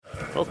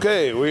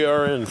Okay, we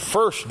are in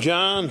 1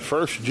 John.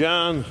 1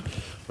 John,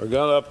 we're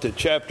going up to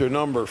chapter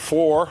number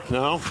 4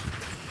 now.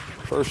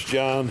 1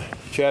 John,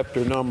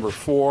 chapter number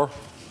 4.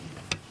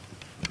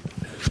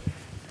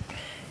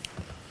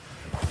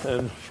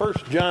 And 1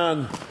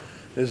 John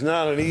is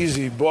not an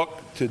easy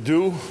book to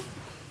do.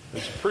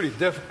 It's a pretty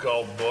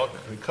difficult book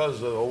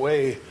because of the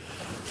way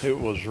it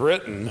was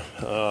written.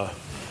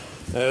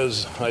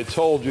 As I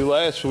told you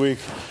last week,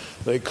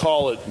 they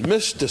call it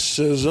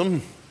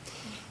mysticism.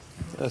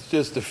 That's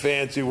just a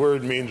fancy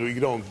word, means we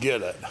don't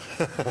get it.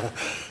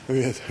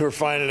 We're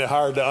finding it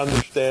hard to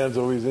understand,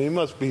 so we say, he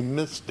must be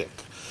mystic.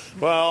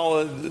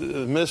 Well,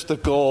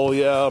 mystical,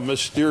 yeah,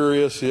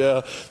 mysterious,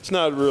 yeah. It's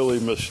not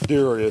really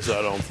mysterious,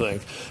 I don't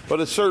think.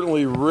 But it's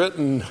certainly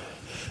written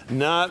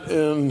not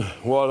in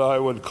what I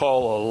would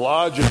call a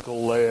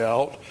logical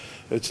layout.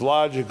 It's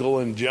logical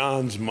in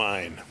John's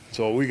mind.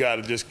 So we got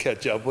to just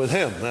catch up with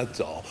him, that's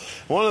all.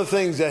 One of the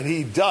things that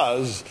he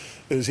does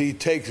is he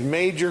takes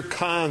major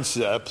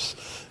concepts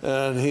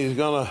and he's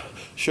going to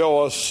show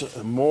us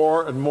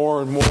more and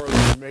more and more of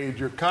the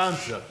major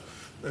concepts.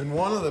 And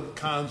one of the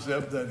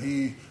concepts that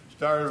he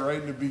started right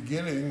in the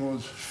beginning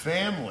was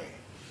family.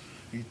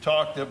 He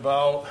talked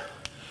about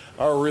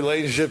our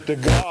relationship to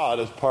God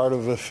as part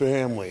of a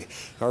family,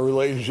 our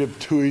relationship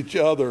to each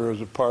other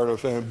as a part of a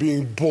family,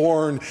 being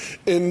born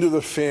into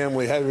the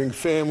family, having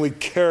family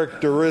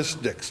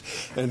characteristics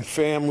and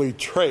family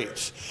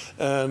traits.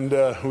 And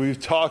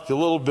we've talked a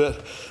little bit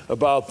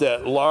about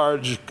that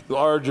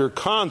larger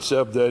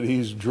concept that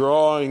he's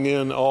drawing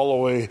in all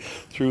the way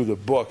through the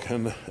book.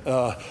 And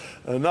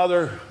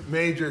another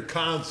major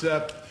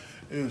concept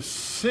is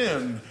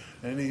sin,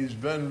 and he's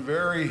been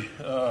very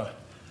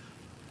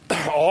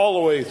all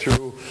the way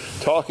through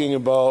talking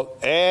about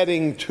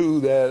adding to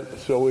that,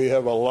 so we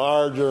have a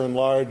larger and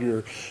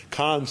larger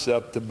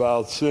concept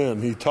about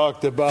sin. He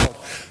talked about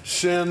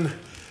sin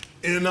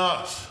in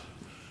us.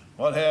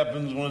 What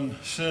happens when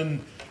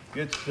sin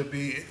gets to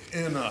be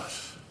in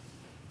us?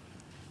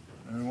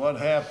 And what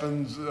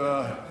happens,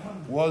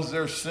 was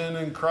there sin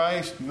in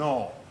Christ?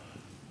 No.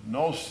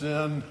 No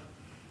sin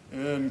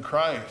in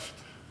Christ.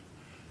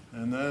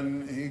 And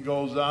then he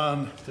goes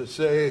on to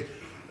say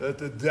that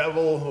the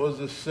devil was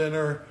a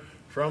sinner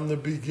from the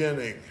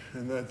beginning,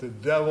 and that the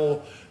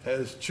devil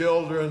has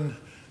children,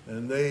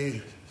 and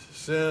they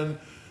sin.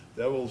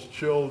 Devil's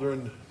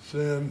children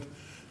sinned.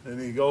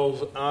 And he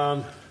goes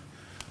on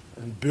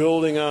and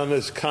building on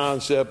this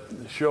concept,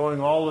 showing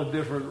all the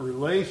different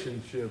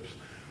relationships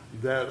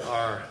that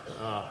are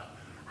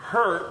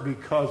hurt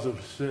because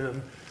of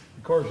sin.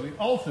 Of course, the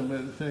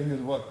ultimate thing is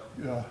what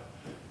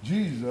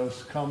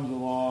Jesus comes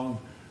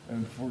along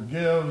and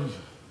forgives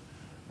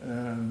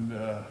and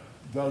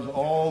does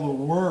all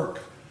the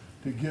work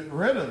to get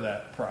rid of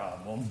that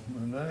problem.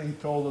 And then he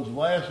told us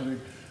last week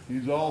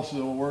he's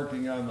also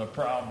working on the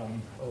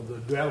problem of the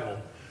devil.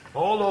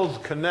 All those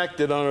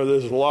connected under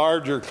this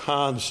larger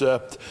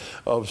concept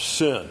of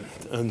sin.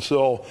 And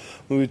so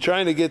we're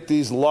trying to get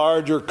these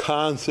larger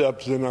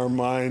concepts in our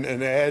mind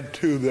and add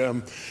to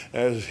them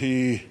as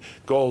he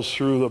goes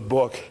through the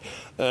book.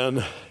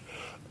 And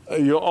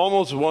you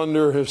almost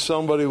wonder if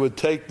somebody would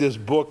take this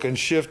book and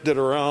shift it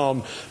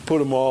around, put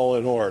them all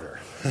in order.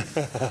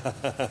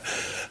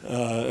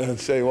 And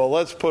say, well,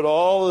 let's put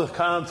all the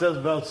concepts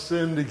about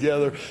sin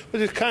together,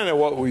 which is kind of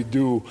what we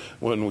do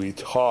when we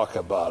talk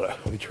about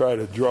it. We try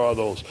to draw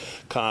those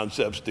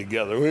concepts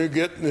together. We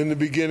get in the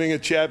beginning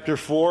of chapter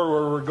 4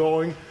 where we're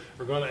going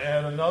to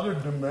add another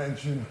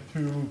dimension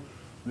to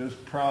this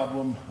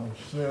problem of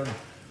sin,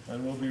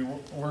 and we'll be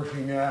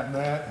working at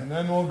that. And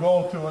then we'll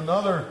go to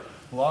another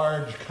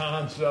large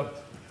concept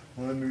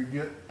when we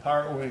get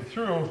partway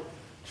through,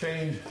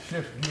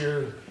 shift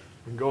gears,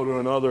 and go to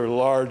another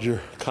larger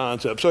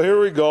concept. So here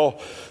we go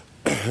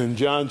in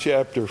John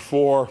chapter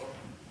 4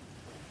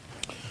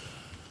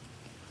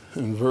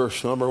 in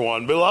verse number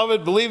 1.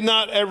 Beloved, believe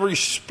not every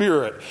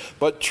spirit,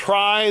 but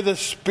try the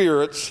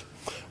spirits,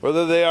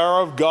 whether they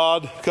are of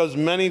God, because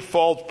many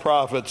false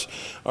prophets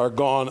are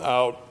gone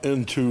out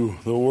into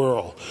the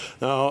world.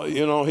 Now,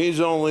 he's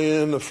only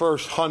in the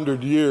first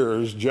 100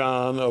 years,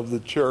 John, of the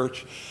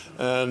church,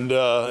 and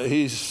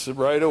he's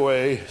right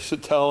away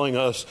telling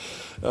us,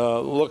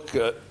 look,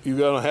 you're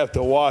going to have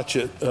to watch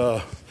it,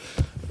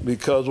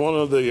 because one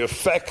of the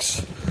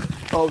effects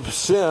of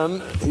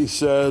sin, he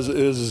says,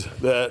 is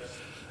that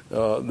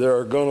there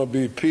are going to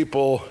be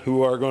people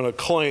who are going to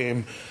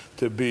claim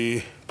to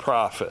be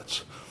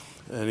prophets.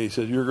 And he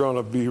said, you're going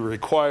to be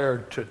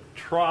required to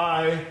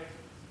try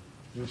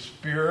the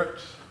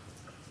spirits,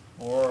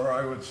 or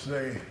I would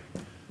say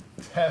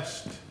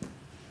test.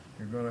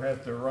 You're going to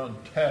have to run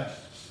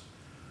tests.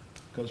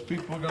 Because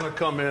people are going to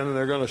come in and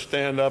they're going to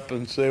stand up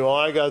and say, well,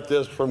 I got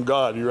this from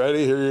God. You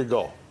ready? Here you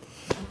go.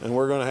 And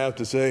we're going to have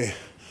to say,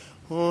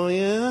 oh,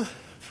 yeah,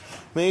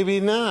 maybe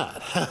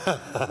not.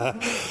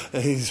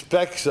 And he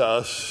expects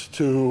us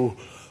to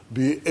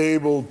be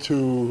able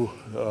to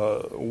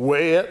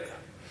weigh it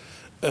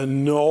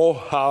and know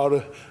how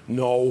to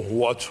know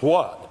what's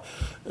what.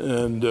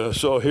 And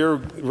so here,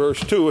 verse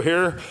 2,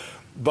 here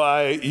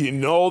by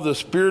the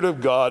Spirit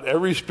of God,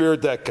 every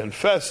spirit that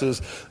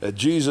confesses that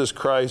Jesus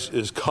Christ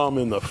is come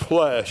in the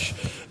flesh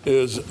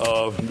is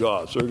of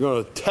God. So we're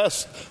going to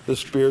test the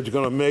Spirit. We're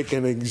going to make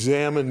an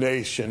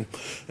examination.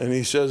 And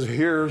he says,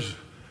 here's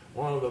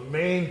one of the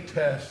main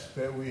tests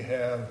that we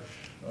have.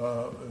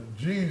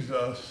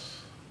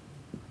 Jesus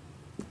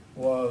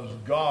was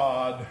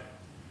God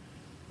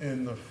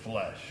in the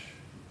flesh.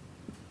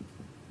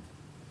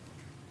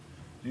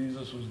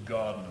 Jesus was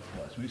God in the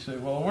flesh. We say,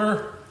 well,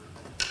 we're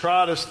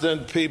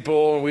Protestant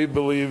people, and we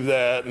believe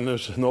that, and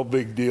there's no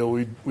big deal.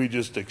 We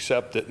just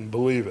accept it and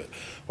believe it.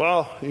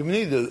 Well, you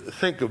need to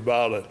think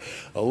about it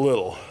a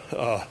little,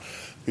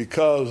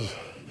 because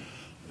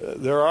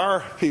there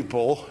are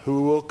people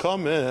who will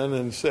come in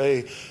and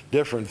say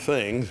different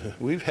things.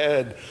 We've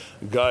had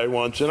a guy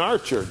once in our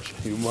church,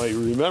 you might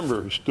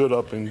remember, who stood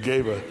up and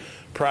gave a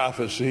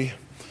prophecy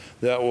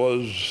that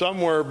was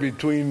somewhere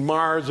between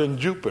Mars and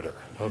Jupiter,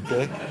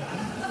 okay?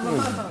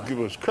 It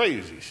was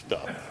crazy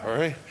stuff, all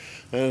right?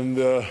 And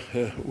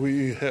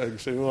we had to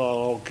say,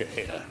 well,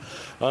 okay,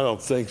 I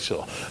don't think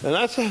so. And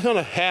that's not going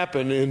to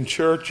happen in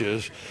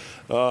churches.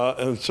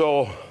 And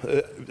so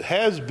it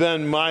has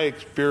been my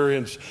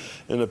experience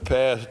in the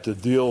past to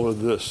deal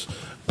with this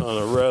on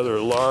a rather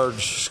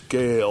large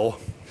scale.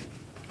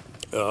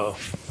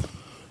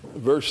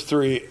 Verse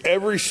 3,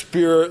 every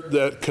spirit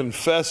that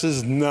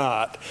confesses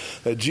not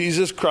that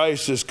Jesus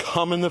Christ is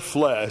come in the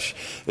flesh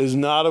is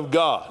not of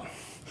God.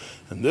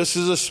 And this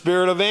is a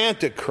spirit of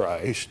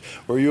Antichrist,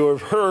 where you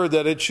have heard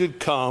that it should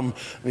come,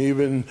 and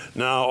even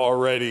now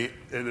already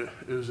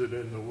is it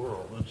in the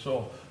world. And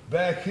so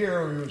back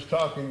here he was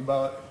talking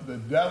about the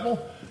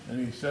devil,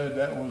 and he said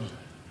that was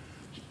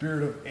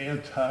spirit of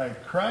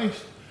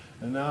Antichrist.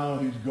 And now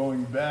he's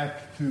going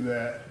back to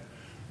that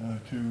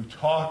to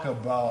talk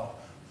about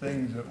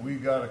things that we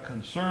got to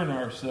concern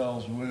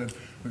ourselves with.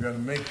 We got to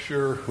make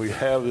sure we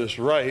have this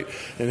right.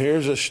 And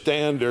here's a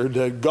standard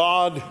that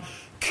God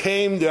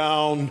came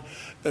down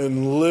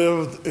and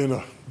lived in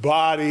a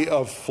body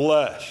of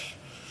flesh.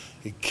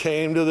 He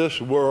came to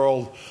this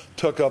world,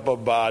 took up a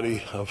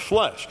body of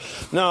flesh.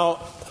 Now,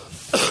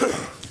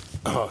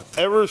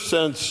 ever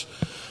since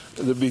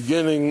the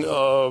beginning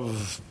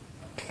of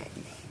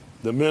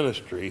the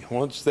ministry,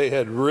 once they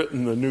had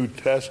written the New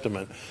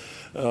Testament,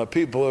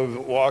 people have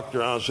walked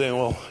around saying,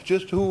 well,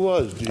 just who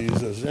was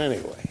Jesus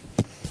anyway?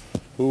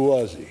 Who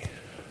was he?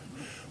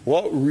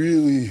 What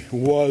really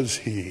was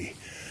he?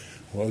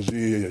 Was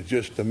he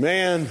just a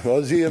man?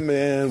 Was he a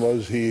man?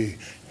 Was he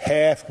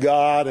half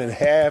God and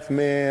half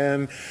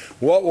man?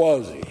 What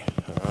was he?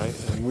 All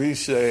right? And we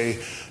say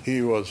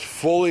he was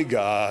fully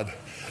God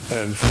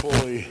and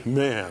fully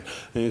man.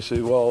 And you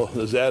say, well,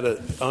 is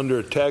that under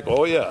attack?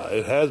 Oh, yeah,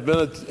 it has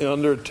been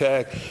under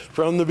attack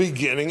from the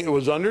beginning. It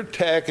was under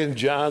attack in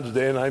John's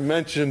day, and I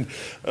mentioned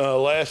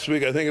last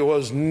week, I think it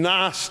was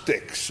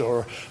Gnostics,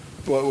 or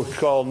what we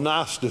call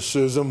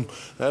Gnosticism.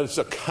 That's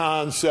a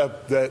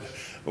concept that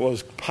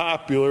was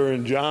popular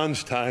in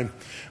John's time,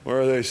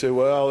 where they say,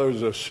 well,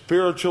 there's a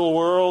spiritual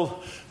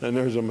world and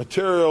there's a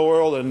material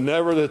world, and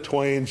never the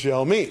twain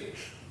shall meet.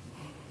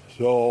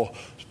 So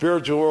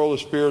spiritual world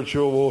is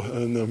spiritual,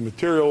 and the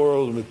material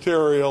world is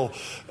material,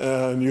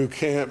 and you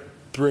can't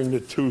bring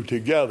the two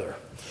together.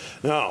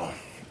 Now,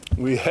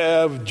 we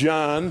have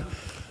John,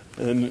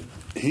 and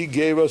he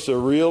gave us a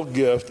real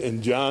gift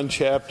in John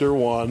chapter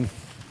 1.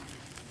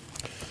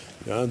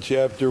 John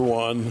chapter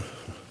 1.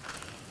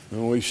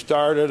 When we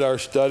started our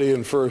study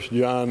in 1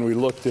 John, we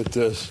looked at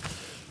this,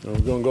 and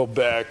we're going to go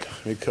back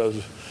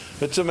because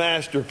it's a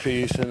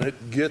masterpiece, and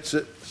it gets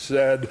it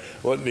said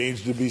what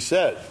needs to be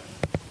said.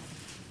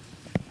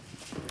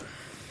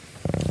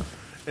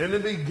 In the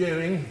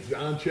beginning,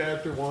 John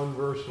chapter 1,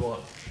 verse 1.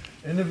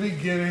 In the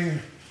beginning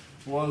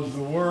was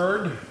the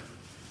Word,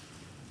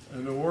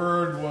 and the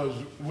Word was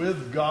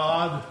with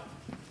God,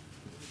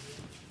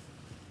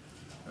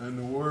 and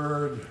the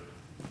Word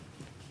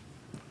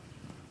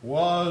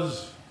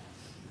was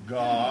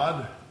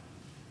God.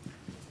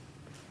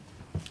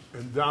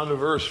 And down to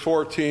verse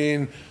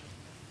 14,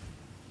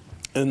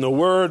 and the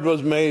Word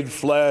was made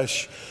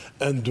flesh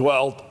and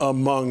dwelt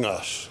among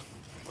us.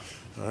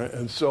 All right,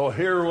 and so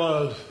here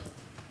was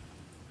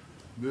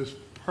this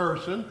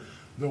person,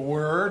 the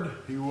Word.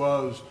 He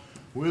was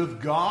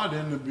with God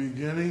in the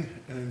beginning,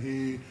 and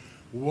he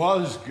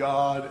was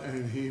God,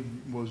 and he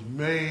was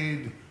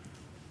made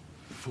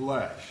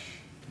flesh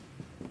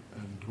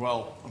and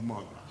dwelt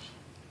among us.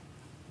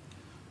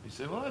 You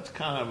say, well, that's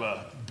kind of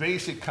a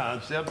basic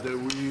concept that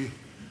we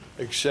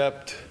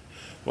accept.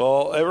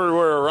 Well,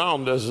 everywhere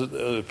around us,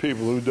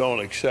 people who don't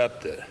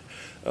accept it.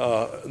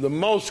 The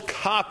most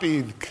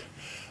copied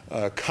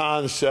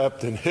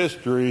concept in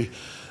history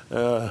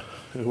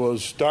it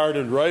was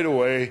started right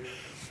away,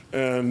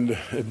 and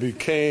it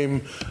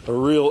became a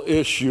real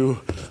issue.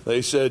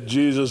 They said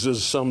Jesus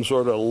is some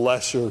sort of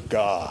lesser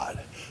God.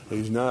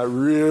 He's not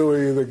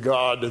really the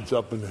God that's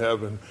up in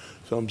heaven,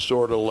 some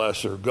sort of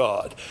lesser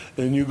God.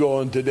 And you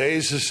go in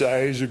today's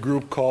society, there's a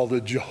group called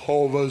the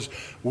Jehovah's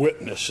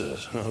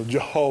Witnesses. Now,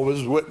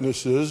 Jehovah's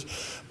Witnesses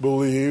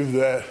believe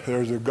that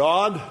there's a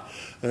God,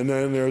 and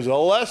then there's a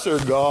lesser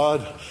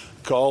God,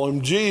 call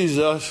him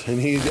Jesus, and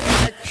he's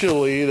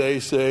actually, they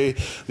say,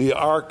 the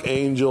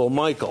Archangel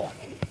Michael.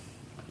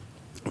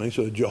 And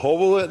so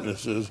Jehovah's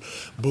Witnesses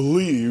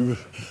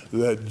believe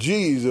that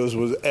Jesus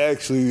was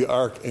actually the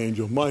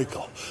Archangel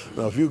Michael.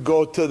 Now, if you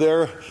go to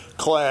their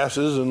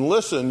classes and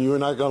listen, you're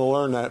not going to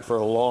learn that for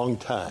a long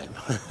time.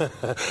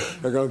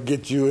 They're going to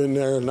get you in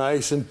there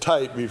nice and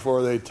tight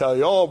before they tell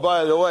you, oh,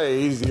 by the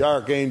way, he's the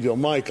Archangel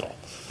Michael.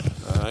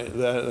 All right?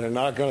 They're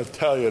not going to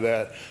tell you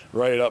that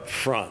right up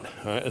front.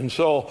 All right? And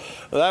so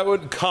that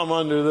would come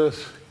under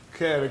this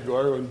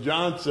category when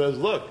John says,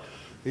 look,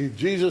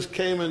 Jesus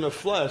came in the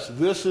flesh.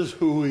 This is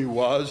who he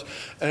was.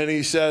 And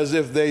he says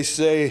if they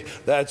say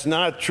that's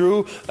not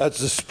true, that's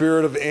the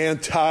spirit of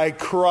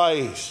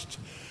Antichrist.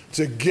 It's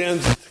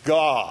against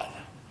God.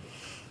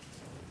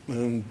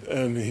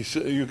 And he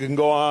said, you can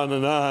go on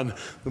and on.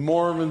 The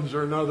Mormons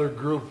are another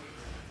group.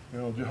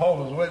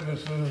 Jehovah's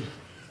Witnesses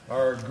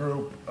are a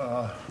group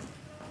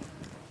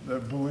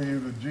that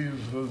believe that Jesus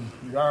was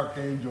the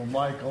Archangel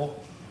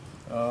Michael.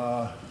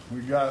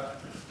 We got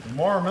the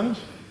Mormons.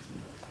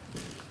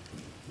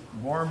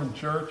 Mormon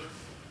church,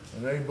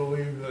 and they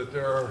believe that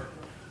there are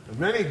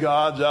many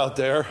gods out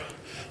there.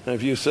 And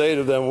if you say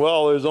to them,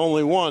 well, there's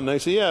only one, they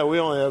say, yeah, we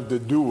only have to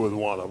do with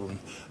one of them,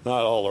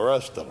 not all the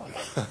rest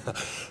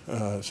of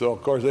them. So,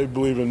 of course, they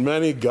believe in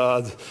many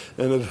gods.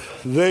 And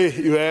if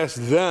you ask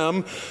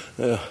them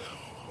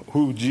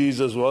who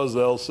Jesus was,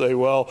 they'll say,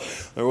 well,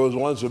 there was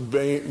once a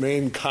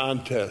main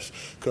contest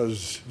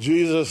because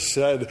Jesus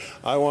said,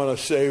 I want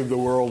to save the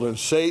world, and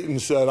Satan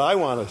said, I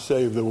want to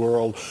save the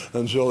world,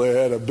 and so they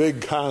had a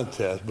big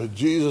contest. But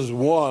Jesus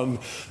won,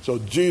 so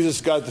Jesus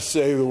got to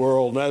save the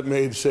world, and that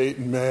made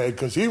Satan mad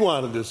because he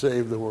wanted to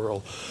save the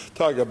world.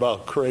 Talk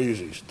about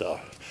crazy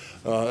stuff.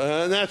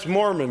 And that's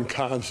Mormon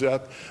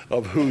concept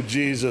of who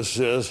Jesus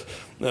is,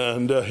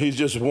 and he's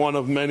just one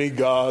of many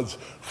gods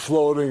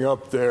floating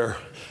up there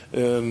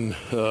in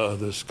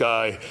the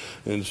sky,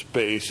 in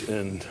space,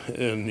 in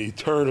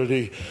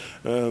eternity.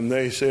 And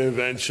they say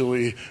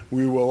eventually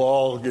we will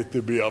all get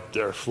to be up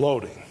there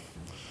floating.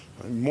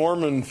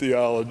 Mormon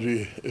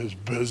theology is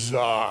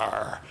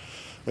bizarre.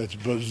 It's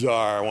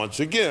bizarre.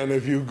 Once again,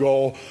 if you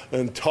go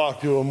and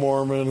talk to a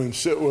Mormon and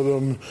sit with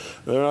them,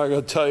 they're not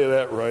going to tell you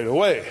that right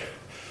away.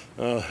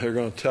 They're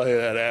going to tell you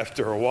that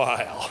after a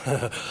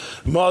while.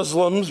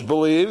 Muslims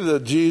believe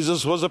that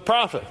Jesus was a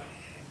prophet.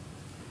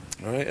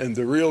 All right? And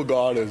the real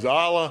God is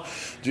Allah.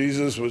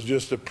 Jesus was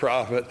just a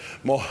prophet.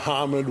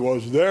 Muhammad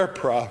was their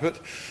prophet.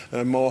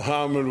 And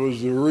Muhammad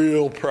was the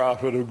real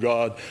prophet of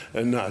God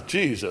and not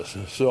Jesus.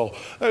 And so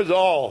there's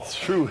all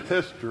through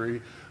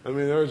history. I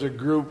mean, there's a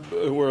group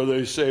where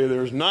they say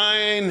there's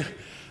 9...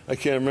 I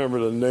can't remember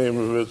the name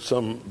of it,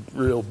 some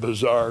real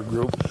bizarre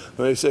group. And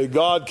they say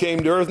God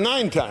came to earth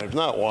 9 times,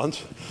 not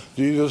once.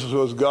 Jesus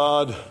was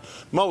God.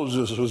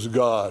 Moses was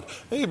God.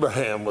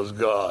 Abraham was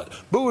God.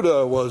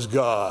 Buddha was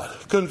God.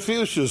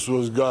 Confucius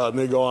was God. And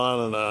they go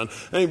on and on.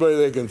 Anybody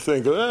they can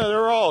think of,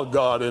 they're all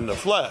God in the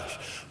flesh.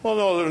 Well,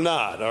 no, they're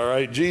not, all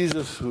right?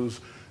 Jesus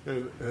was...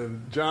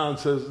 And John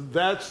says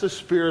that's the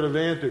spirit of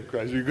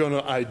Antichrist. You're going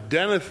to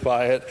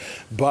identify it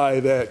by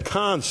that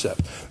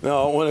concept.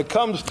 Now, when it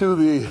comes to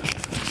the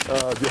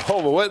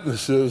Jehovah's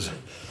Witnesses,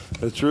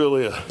 it's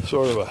really a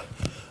sort of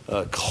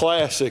a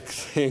classic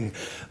thing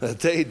that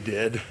they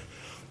did,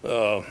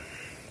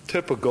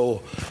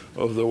 typical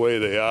of the way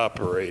they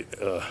operate.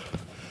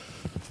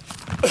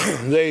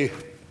 They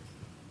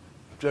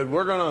said,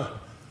 we're going to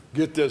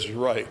get this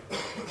right.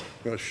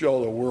 We're going to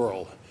show the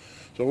world.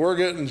 So we're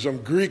getting some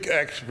Greek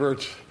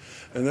experts,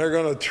 and they're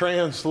going to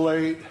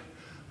translate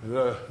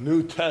the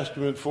New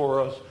Testament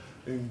for us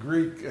in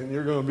Greek, and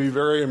you're going to be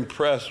very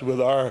impressed with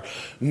our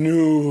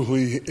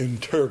newly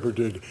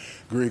interpreted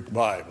Greek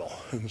Bible.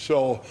 And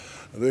so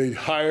they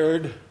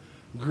hired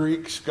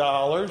Greek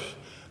scholars,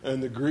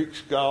 and the Greek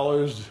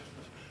scholars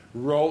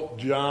wrote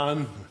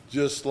John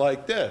just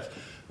like this.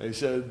 They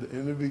said,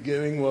 in the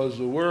beginning was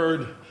the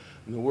Word,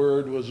 and the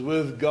Word was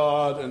with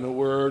God, and the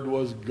Word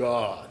was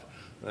God.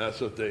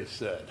 That's what they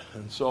said.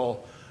 And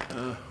so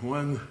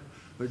when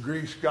the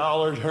Greek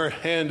scholars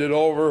handed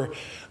over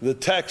the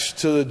text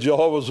to the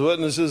Jehovah's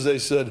Witnesses, they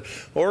said,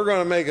 well, we're going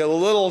to make a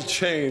little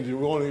change. You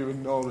won't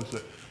even notice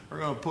it. We're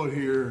going to put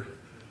here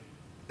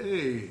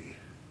a.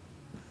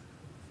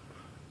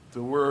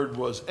 The word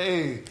was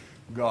a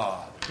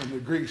God. And the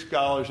Greek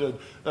scholar said,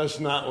 that's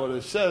not what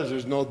it says.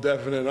 There's no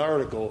definite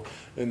article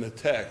in the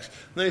text.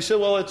 And they said,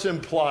 well, it's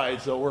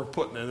implied, so we're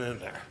putting it in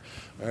there.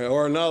 Right?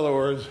 Or in other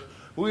words,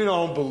 we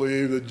don't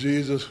believe that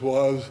Jesus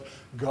was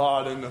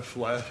God in the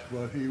flesh,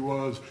 but he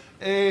was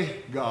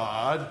a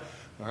God.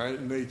 All right,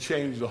 and they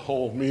changed the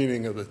whole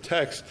meaning of the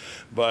text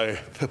by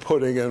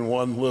putting in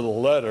one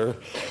little letter.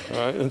 All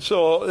right, and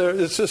so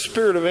it's the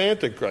spirit of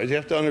Antichrist. You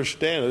have to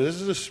understand it. This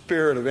is the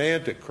spirit of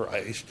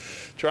Antichrist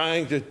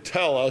trying to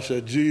tell us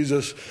that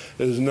Jesus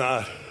is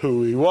not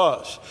who he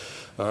was.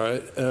 All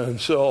right,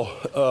 and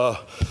so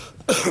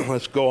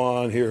let's go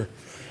on here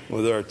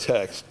with our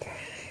text.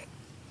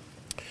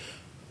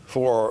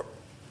 For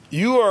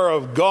you are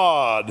of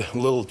God,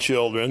 little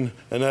children,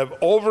 and have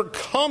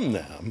overcome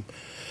them,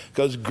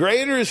 because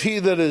greater is he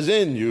that is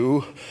in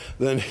you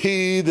than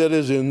he that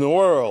is in the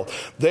world.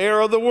 They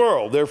are of the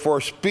world, therefore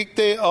speak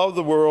they of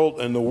the world,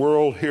 and the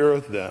world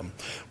heareth them.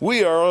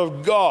 We are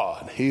of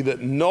God. He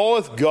that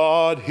knoweth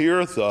God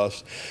heareth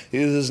us. He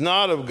that is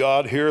not of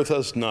God heareth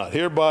us not.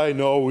 Hereby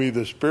know we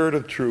the spirit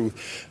of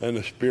truth and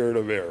the spirit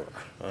of error.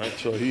 All right,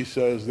 so he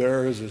says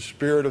there is a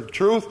spirit of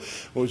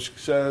truth, which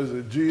says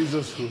that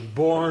Jesus was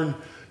born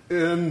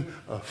in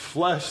a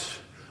flesh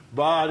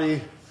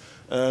body,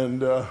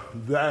 and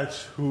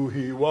that's who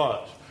he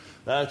was.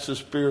 That's the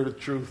spirit of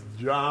truth.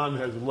 John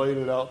has laid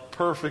it out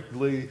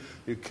perfectly.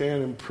 You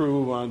can't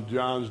improve on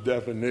John's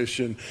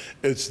definition.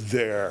 It's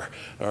there.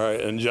 All right,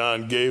 and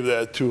John gave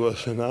that to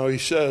us. And now he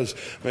says,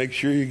 make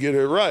sure you get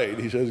it right.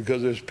 He says,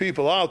 because there's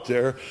people out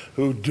there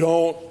who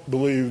don't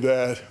believe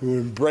that, who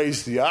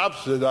embrace the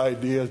opposite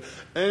ideas.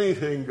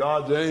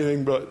 God's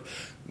anything but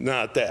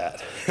not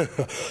that.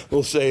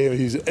 We'll say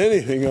he's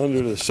anything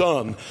under the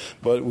sun,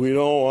 but we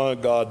don't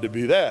want God to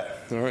be that.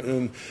 All right?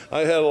 And I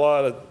had a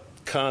lot of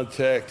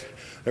contact.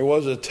 There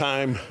was a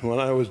time when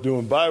I was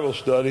doing Bible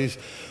studies,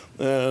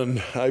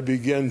 and I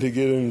began to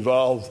get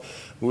involved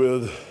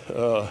with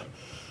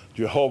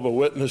Jehovah's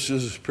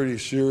Witnesses pretty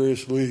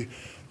seriously.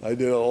 I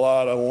did a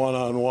lot of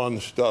one-on-one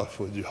stuff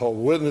with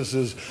Jehovah's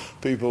Witnesses.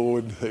 People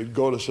they'd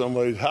go to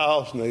somebody's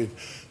house, and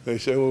they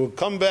say, well,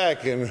 come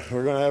back, and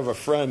we're going to have a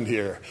friend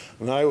here.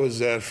 And I was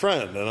that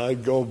friend, and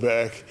I'd go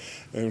back,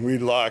 and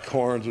we'd lock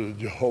horns with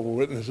Jehovah's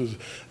Witnesses.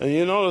 And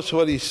you notice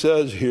what he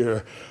says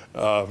here,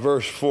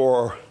 verse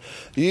 4,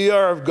 ye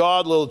are of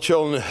God, little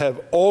children,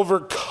 have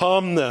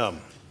overcome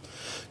them,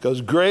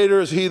 because greater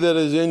is he that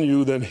is in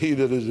you than he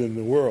that is in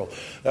the world.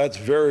 That's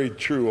very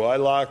true. I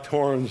locked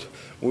horns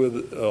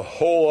with a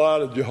whole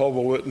lot of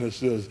Jehovah's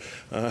Witnesses.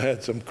 I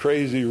had some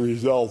crazy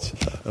results.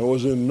 I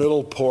was in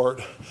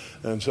Middleport,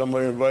 and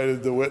somebody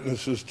invited the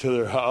witnesses to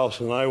their house,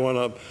 and I went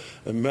up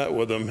and met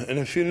with them. And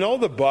if you know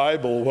the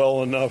Bible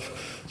well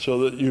enough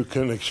so that you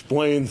can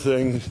explain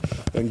things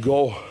and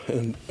go,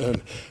 and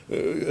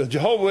a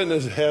Jehovah's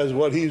Witness has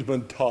what he's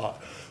been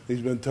taught.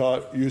 He's been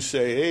taught, you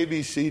say A,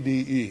 B, C, D,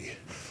 E.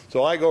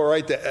 So I go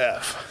right to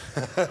F.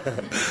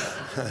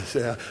 I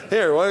say,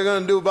 here, what are you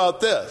going to do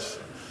about this?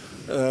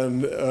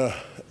 And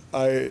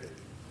I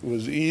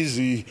was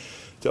easy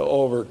to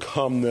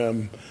overcome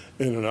them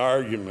in an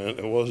argument.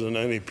 It wasn't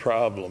any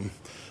problem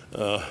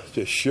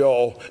to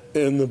show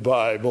in the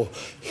Bible,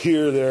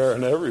 here, there,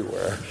 and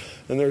everywhere.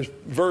 And there's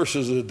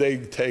verses that they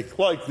take,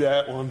 like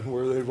that one,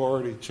 where they've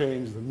already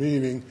changed the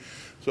meaning.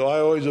 So I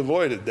always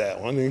avoided that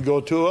one and go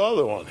to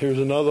another one. Here's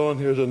another one,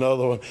 here's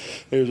another one,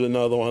 here's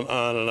another one,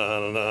 on and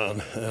on and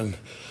on.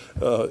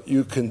 And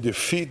you can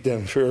defeat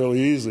them fairly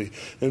easily.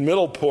 In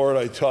Middleport,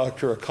 I talked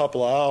for a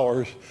couple of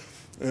hours,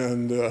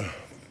 and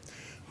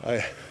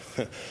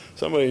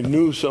somebody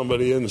knew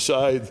somebody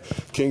inside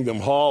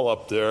Kingdom Hall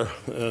up there,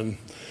 and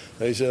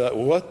they said,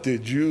 what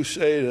did you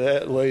say to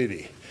that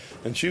lady?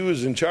 And she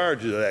was in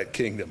charge of that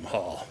Kingdom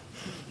Hall.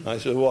 I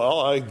said,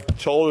 well, I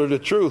told her the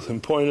truth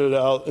and pointed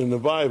out in the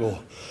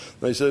Bible.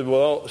 They said,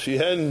 well, she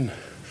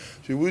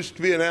used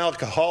to be an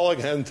alcoholic,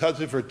 hadn't touched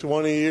it for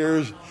 20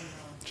 years.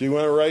 She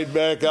went right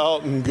back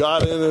out and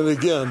got in it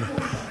again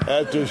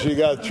after she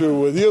got through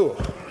with you.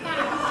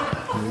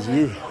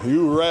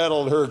 You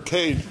rattled her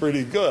cage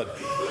pretty good.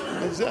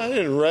 I said, I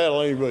didn't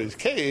rattle anybody's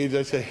cage.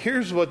 I said,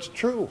 here's what's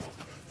true.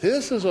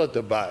 This is what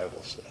the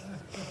Bible says.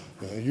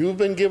 You've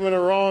been given a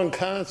wrong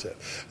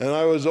concept. And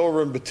I was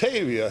over in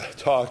Batavia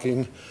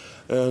talking,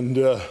 and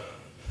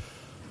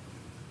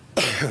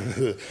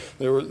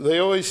they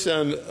always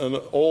send an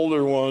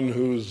older one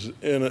who's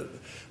in it,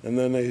 and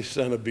then they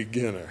send a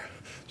beginner.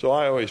 So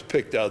I always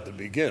picked out the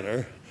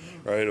beginner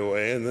right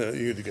away, and then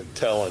you could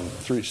tell in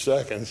 3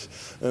 seconds.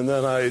 And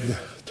then I'd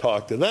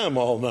talk to them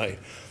all night.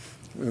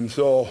 And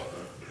so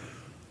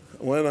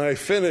when I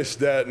finished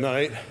that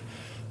night,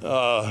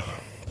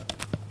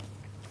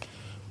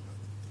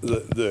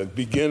 the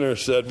beginner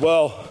said,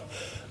 well,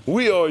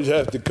 we always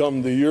have to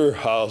come to your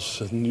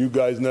house, and you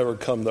guys never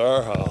come to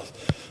our house.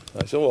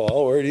 I said,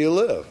 well, where do you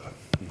live?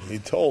 And he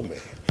told me.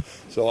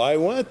 So I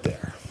went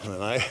there,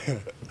 and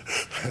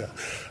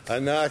I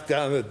knocked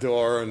on the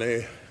door, and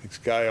this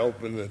guy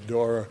opened the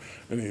door,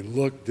 and he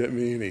looked at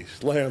me, and he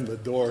slammed the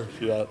door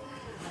shut.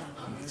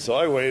 So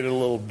I waited a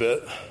little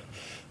bit,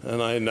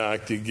 and I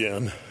knocked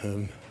again,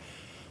 and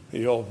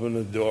he opened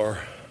the door.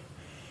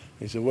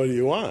 He said, what do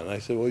you want? I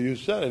said, well, you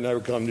said I'd never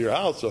come to your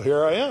house, so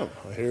here I am.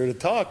 I'm here to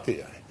talk to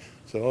you.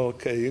 So,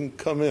 okay, you can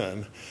come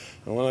in.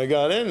 And when I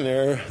got in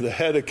there, the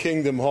head of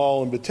Kingdom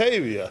Hall in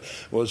Batavia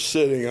was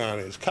sitting on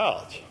his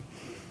couch.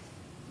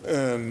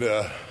 And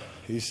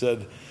he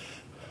said,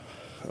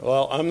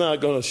 well, I'm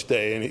not going to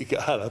stay. And he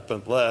got up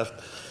and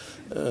left.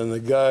 And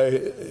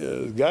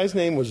the guy's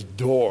name was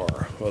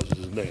Dorr, was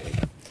his name.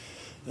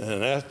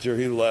 And after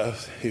he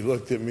left, he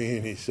looked at me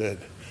and he said,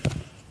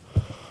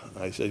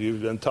 I said,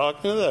 you've been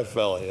talking to that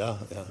fella, yeah?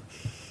 Yeah.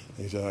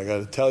 He said, I got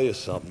to tell you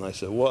something. I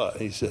said, what?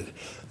 He said,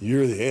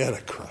 you're the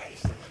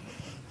Antichrist.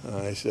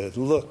 I said,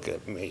 look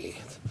at me.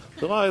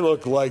 Do I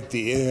look like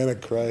the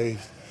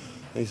Antichrist?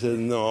 He said,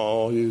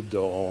 no, you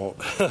don't.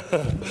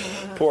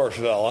 Poor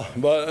fella.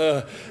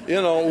 But,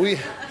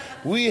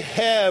 we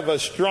have a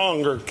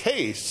stronger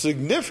case,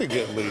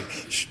 significantly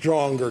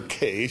stronger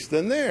case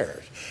than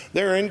theirs.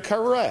 They're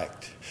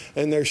incorrect.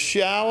 And they're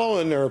shallow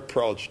in their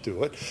approach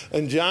to it.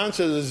 And John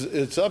says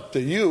it's up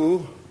to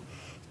you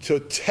to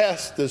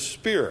test the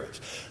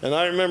spirits. And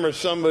I remember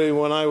somebody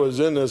when I was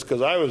in this,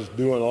 because I was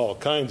doing all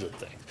kinds of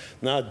things,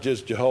 not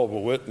just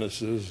Jehovah's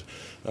Witnesses.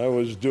 I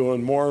was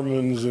doing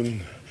Mormons,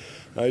 and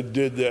I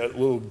did that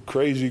little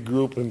crazy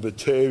group in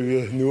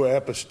Batavia, New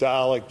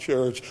Apostolic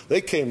Church.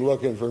 They came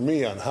looking for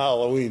me on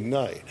Halloween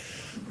night.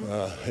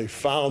 They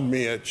found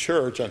me at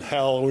church on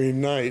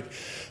Halloween night,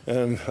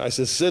 and I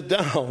said, sit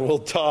down, we'll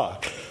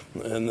talk.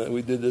 And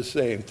we did the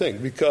same thing,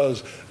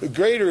 because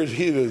greater is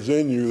he that is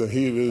in you than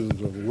he that is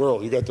in the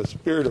world. You got the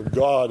Spirit of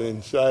God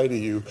inside of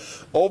you,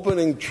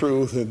 opening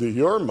truth into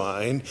your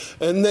mind,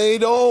 and they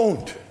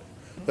don't.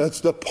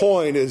 That's the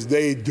point, is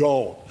they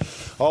don't.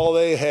 All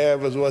they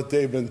have is what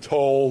they've been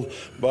told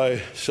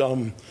by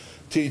some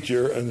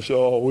teacher, and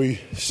so we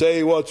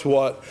say what's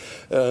what,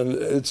 and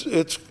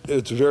it's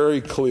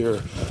very clear.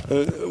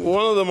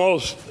 One of the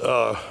most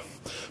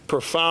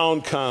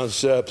profound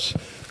concepts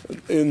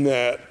in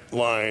that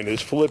line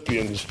is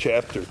Philippians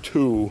chapter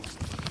 2.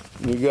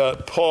 You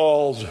got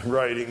Paul's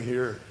writing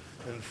here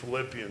in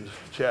Philippians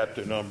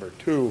chapter number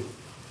 2.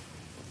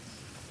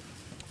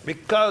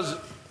 Because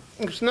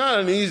it's not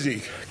an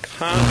easy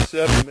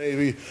concept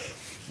maybe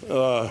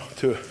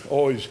to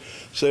always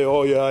say,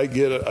 oh yeah, I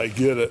get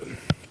it.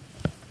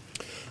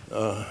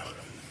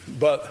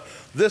 But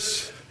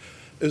this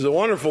is a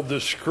wonderful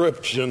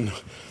description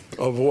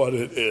of what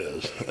it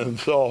is. And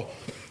so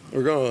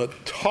we're going to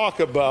talk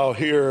about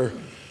here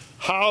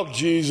how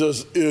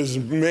Jesus is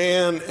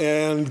man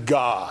and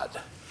God.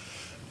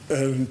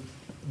 And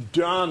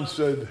John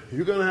said,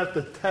 you're going to have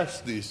to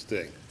test these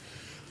things.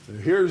 And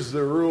here's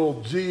the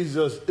rule: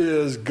 Jesus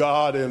is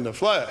God in the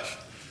flesh.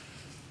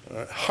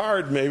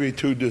 Hard maybe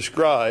to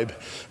describe,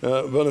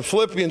 but in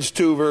Philippians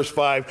 2 verse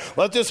 5,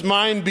 let this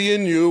mind be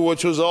in you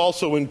which was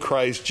also in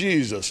Christ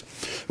Jesus,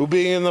 who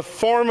being in the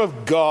form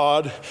of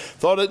God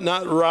thought it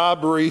not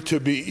robbery to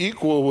be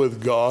equal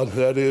with God.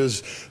 That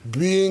is,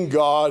 being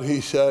God,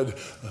 he said,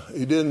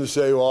 he didn't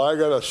say, well, I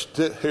got to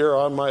sit here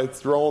on my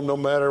throne no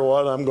matter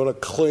what, I'm going to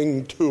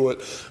cling to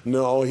it.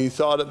 No, he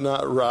thought it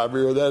not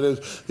robbery, or that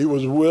is, he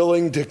was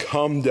willing to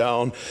come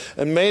down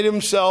and made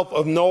himself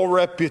of no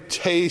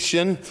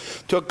reputation,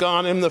 took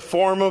on him the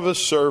form of a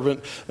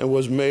servant, and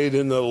was made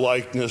in the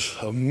likeness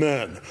of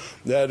men.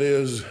 That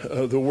is,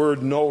 the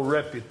word no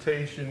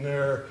reputation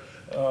there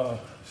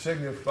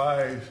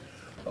signifies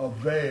a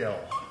veil.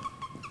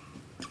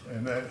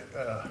 And that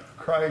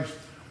Christ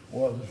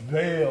was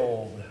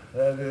veiled.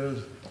 That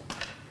is,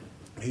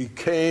 he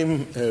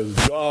came as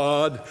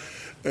God,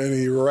 and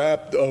he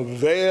wrapped a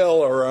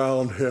veil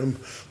around him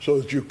so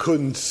that you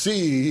couldn't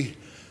see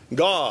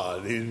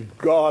God. He's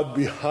God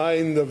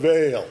behind the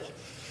veil.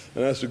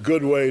 And that's a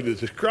good way to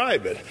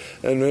describe it.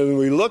 And when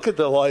we look at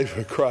the life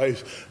of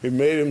Christ, he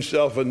made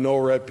himself of no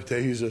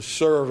reputation. He's a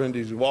servant.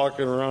 He's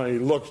walking around. He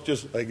looks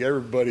just like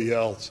everybody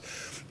else.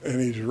 And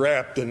he's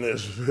wrapped in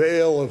this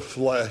veil of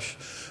flesh,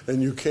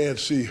 and you can't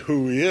see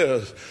who he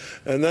is.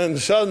 And then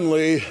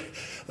suddenly,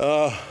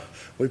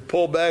 we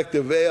pull back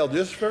the veil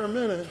just for a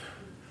minute,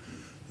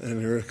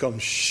 and here it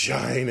comes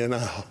shining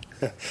out.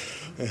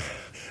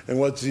 And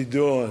what's he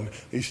doing?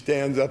 He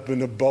stands up in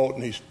the boat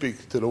and he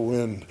speaks to the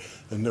wind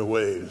and the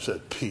waves and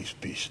said, peace,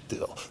 be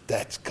still.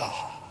 That's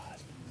God.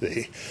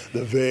 See?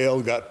 The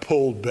veil got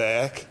pulled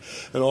back,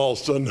 and all of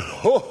a sudden,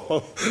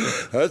 oh,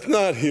 that's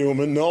not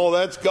human. No,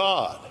 that's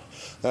God.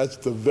 That's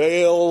the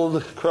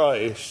veiled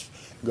Christ,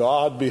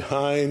 God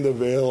behind the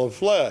veil of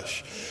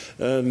flesh.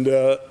 And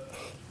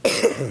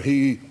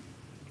he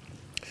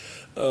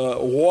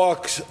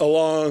walks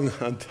along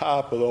on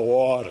top of the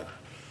water.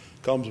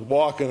 Comes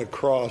walking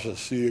across the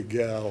Sea of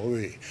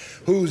Galilee.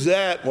 Who's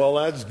that? Well,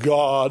 that's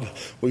God.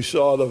 We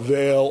saw the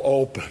veil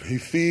open. He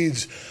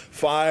feeds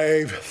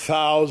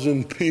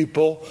 5,000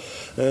 people,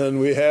 and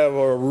we have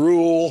a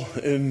rule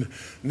in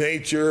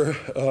nature.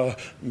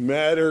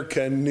 Matter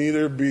can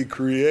neither be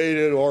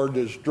created or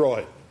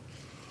destroyed.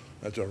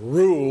 That's a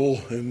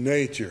rule in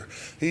nature.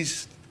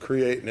 He's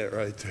creating it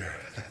right there.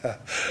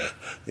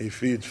 He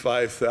feeds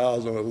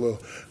 5,000 with a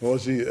little.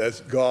 What's he?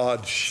 That's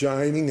God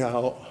shining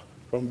out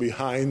from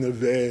behind the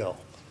veil.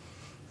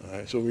 All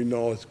right, so we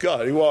know it's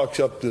God. He walks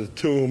up to the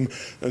tomb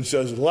and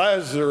says,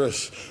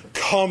 Lazarus,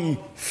 come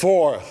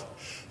forth.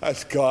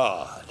 That's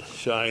God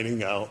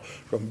shining out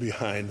from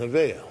behind the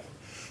veil.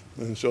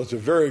 And so it's a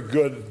very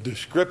good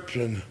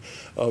description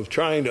of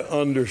trying to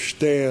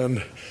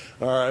understand,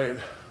 all right,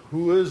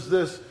 who is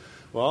this?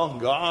 Well,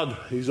 God,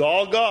 he's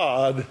all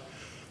God.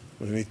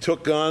 And he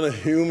took on a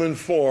human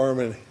form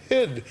and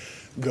hid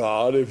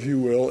God, if you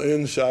will,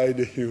 inside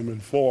the human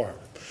form.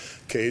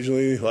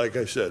 Occasionally, like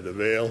I said, the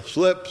veil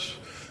slips,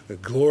 the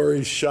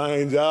glory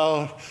shines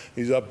out.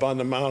 He's up on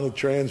the Mount of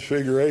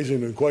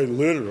Transfiguration, and quite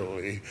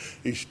literally,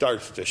 he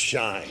starts to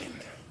shine.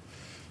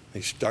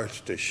 He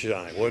starts to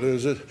shine. What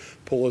is it?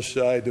 Pull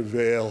aside the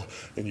veil,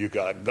 and you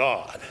got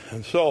God.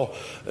 And so,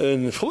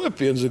 in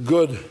Philippians, a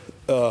good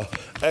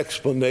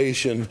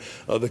explanation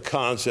of the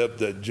concept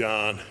that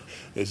John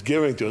is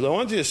giving to us. I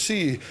want you to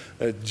see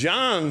that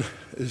John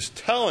is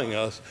telling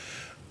us,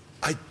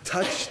 I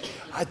touched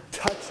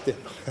him.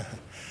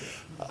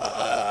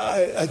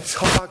 I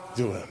talked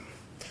to him.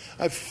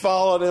 I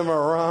followed him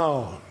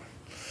around.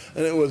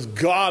 And it was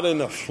God in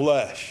the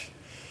flesh.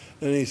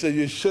 And he said,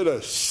 you should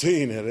have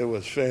seen it. It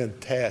was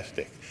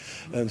fantastic.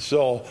 And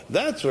so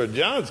that's where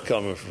John's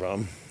coming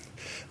from.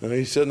 And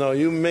he said, no,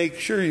 you make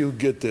sure you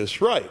get this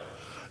right.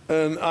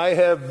 And I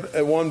have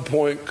at one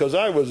point, because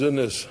I was in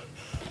this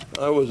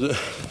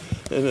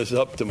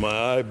up to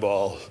my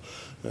eyeballs.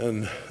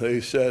 And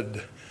they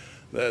said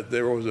that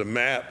there was a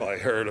map I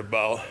heard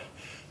about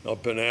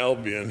up in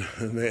Albion.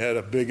 And they had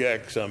a big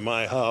X on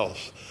my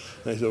house.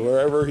 They said,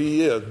 wherever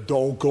he is,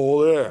 don't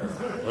go there.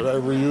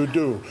 Whatever you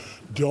do,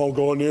 don't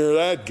go near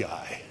that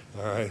guy.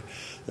 All right.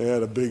 They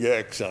had a big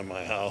X on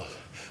my house,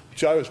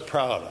 which I was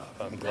proud of.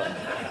 I'm glad.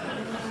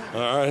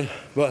 All right.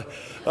 But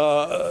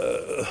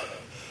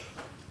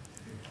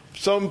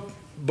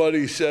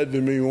somebody said to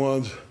me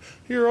once,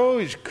 you're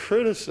always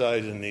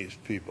criticizing these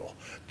people.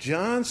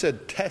 John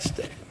said, test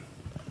it.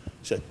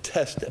 He said,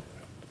 test it.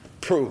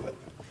 Prove it.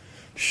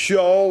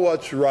 Show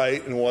what's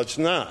right and what's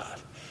not.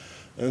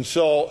 And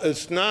so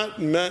it's not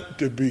meant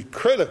to be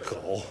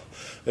critical.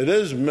 It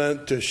is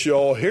meant to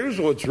show, here's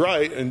what's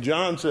right. And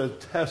John says,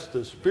 test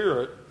the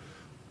Spirit.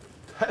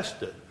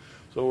 Test it.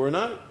 So we're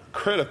not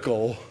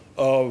critical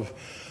of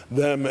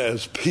them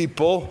as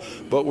people,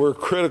 but we're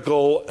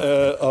critical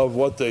of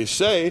what they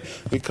say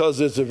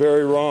because it's a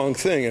very wrong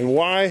thing. And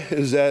why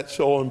is that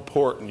so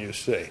important, you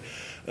say?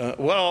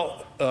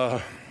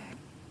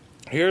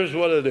 Here's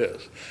what it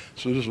is.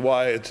 So this is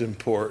why it's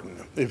important.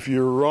 If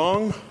you're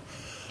wrong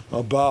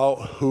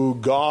about who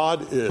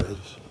God is,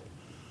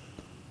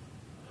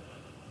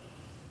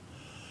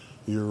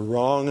 you're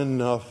wrong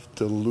enough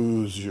to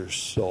lose your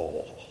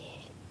soul.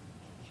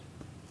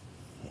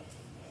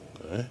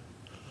 Okay?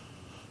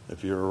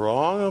 If you're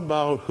wrong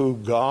about who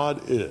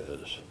God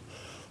is,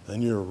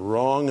 then you're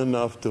wrong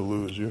enough to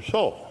lose your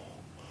soul.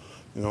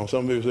 You know,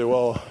 some people say,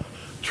 well,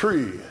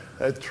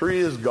 that tree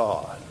is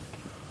God.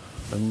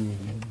 And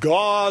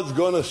God's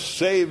going to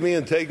save me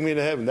and take me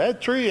to heaven.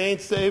 That tree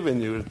ain't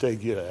saving you to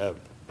take you to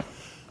heaven.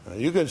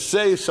 You can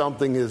say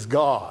something is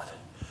God.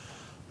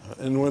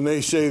 And when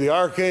they say the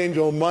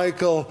Archangel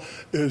Michael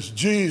is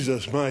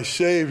Jesus, my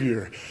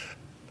Savior,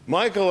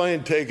 Michael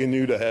ain't taking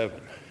you to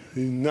heaven.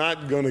 He's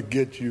not going to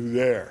get you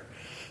there.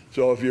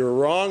 So if you're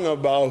wrong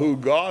about who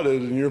God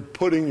is and you're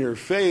putting your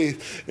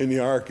faith in the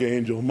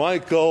Archangel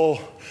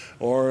Michael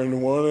or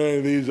in one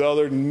of these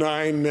other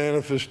 9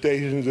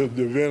 manifestations of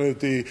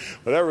divinity,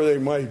 whatever they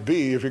might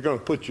be, if you're going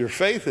to put your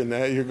faith in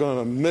that, you're going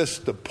to miss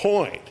the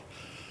point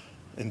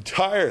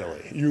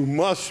entirely. You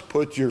must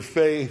put your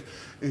faith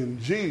in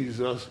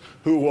Jesus,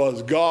 who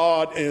was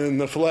God in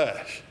the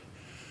flesh.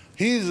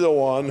 He's the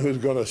one who's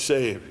going to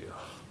save you.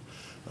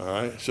 All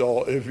right?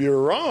 So if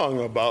you're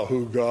wrong about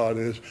who God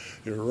is,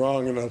 you're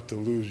wrong enough to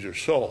lose your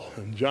soul.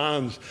 And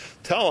John's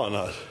telling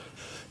us,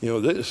 you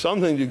know, there's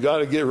something you got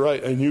to get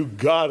right, and you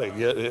got to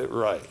get it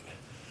right.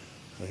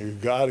 You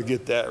got to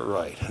get that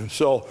right. And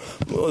so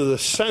the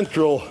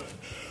central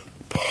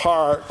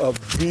part of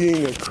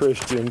being a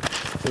Christian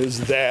is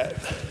that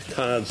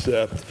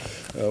concept.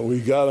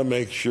 We got to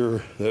make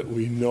sure that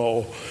we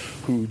know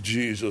who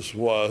Jesus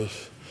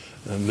was,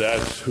 and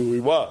that's who he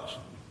was.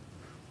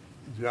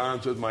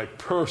 John said, my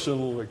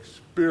personal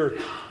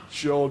experience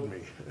showed me.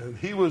 And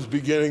he was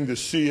beginning to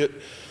see it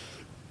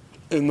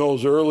in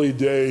those early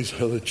days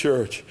of the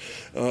church.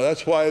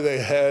 That's why they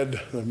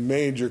had the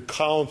major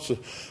council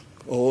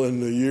in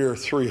the year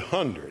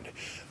 300,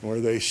 where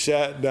they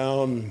sat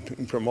down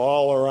from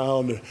all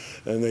around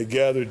and they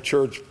gathered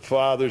church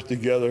fathers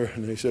together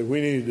and they said,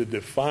 we need to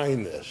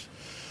define this.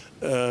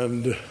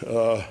 And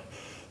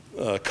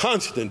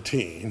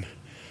Constantine,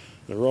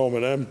 the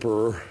Roman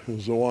emperor,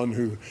 was the one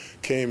who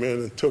came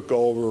in and took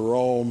over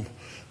Rome.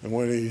 And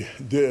when he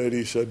did,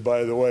 he said,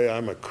 by the way,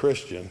 I'm a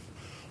Christian,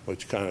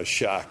 which kind of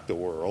shocked the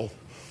world.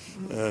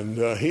 And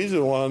he's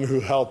the one who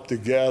helped to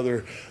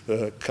gather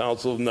the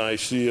Council of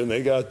Nicaea, and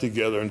they got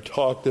together and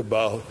talked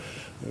about,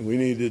 we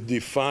need to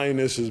define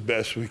this as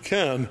best we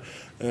can.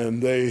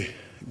 And they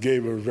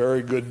gave a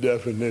very good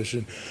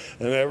definition.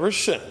 And ever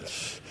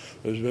since,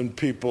 there's been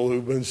people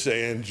who've been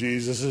saying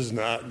Jesus is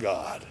not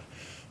God.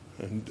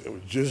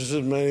 And just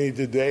as many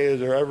today as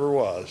there ever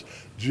was.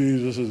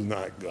 Jesus is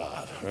not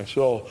God. And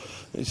so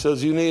he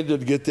says you need to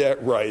get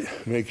that right.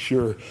 Make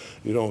sure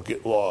you don't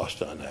get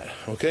lost on that.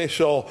 Okay,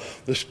 so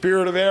the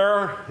spirit of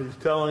error, he's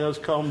telling us,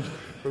 comes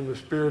from the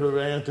spirit of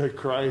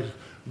Antichrist,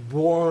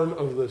 born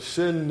of the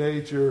sin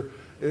nature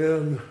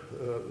in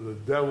the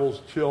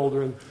devil's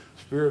children.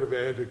 Spirit of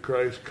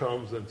Antichrist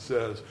comes and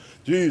says,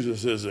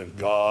 Jesus isn't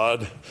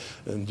God.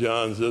 And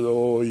John says,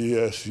 oh,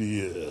 yes,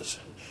 he is.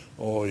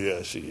 Oh,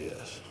 yes, he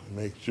is.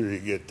 Make sure you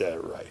get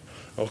that right.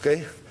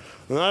 Okay?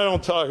 And I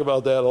don't talk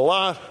about that a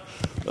lot,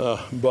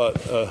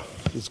 but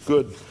it's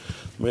good.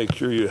 Make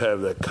sure you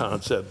have that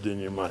concept in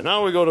your mind.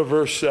 Now we go to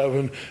verse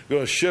 7. We're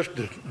going to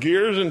shift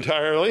gears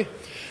entirely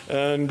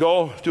and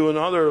go to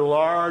another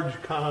large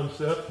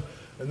concept.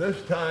 And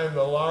this time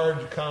the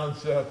large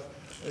concept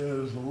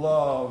is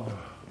love.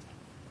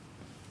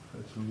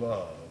 It's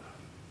love.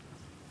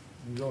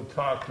 He's going to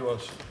talk to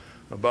us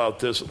about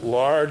this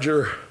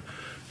larger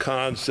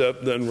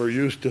concept than we're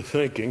used to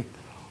thinking.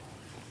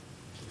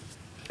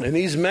 And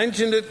he's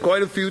mentioned it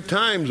quite a few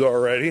times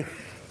already.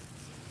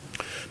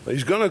 But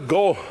he's going to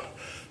go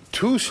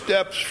 2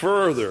 steps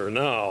further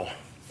now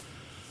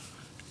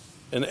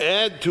and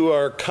add to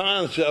our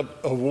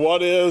concept of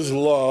what is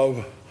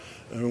love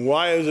and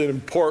why is it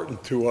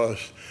important to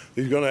us.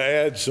 He's going to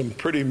add some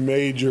pretty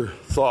major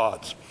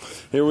thoughts.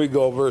 Here we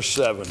go, verse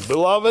 7.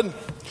 Beloved,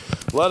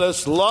 let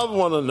us love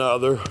one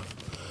another,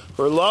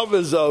 for love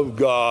is of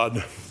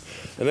God.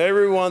 And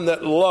everyone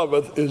that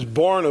loveth is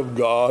born of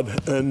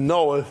God and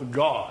knoweth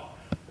God.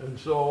 And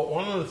so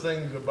one of the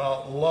things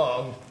about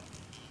love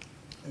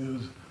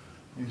is,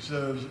 he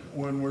says,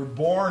 when we're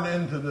born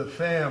into the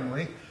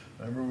family,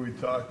 remember we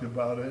talked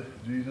about it,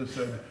 Jesus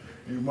said,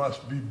 you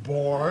must be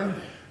born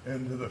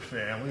into the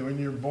family. When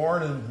you're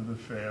born into the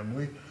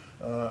family,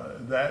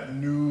 that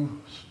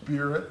new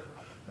spirit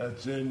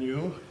that's in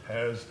you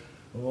has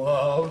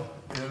love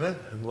in it.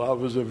 And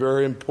love is a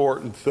very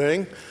important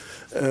thing.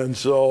 And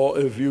so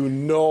if you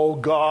know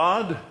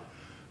God,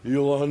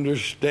 you'll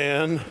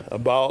understand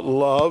about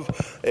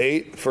love.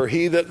 8, for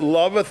he that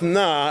loveth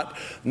not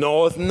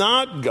knoweth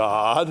not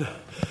God,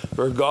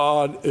 for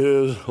God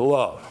is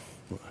love.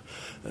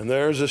 And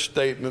there's a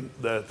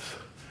statement that's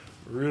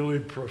really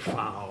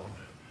profound.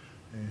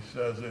 He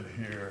says it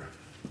here.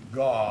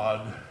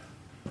 God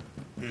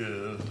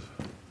is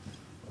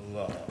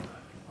love.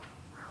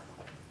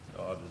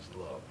 God is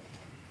love.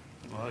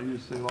 Well, you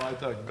say, well, I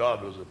thought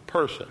God was a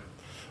person.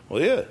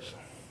 Well, he is.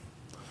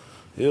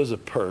 He is a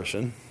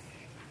person.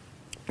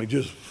 We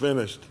just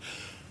finished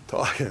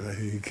talking.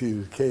 He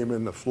came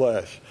in the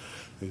flesh.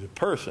 He's a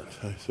person.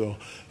 So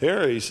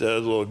here he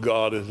says, well,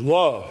 God is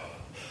love.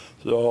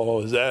 So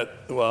is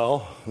that,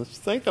 well, let's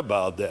think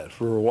about that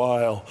for a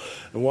while.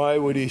 And why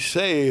would he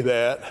say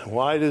that?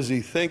 Why does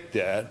he think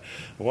that?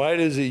 Why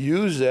does he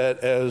use that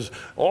as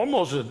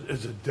almost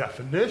as a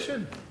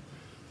definition?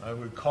 I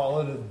would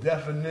call it a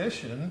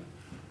definition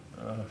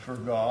for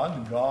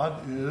God.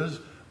 God is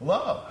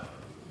love.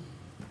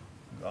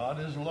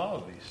 God is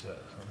love, he says.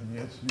 And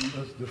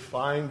let's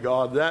define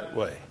God that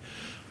way.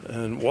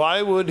 And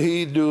why would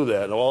he do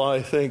that? Well,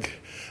 I think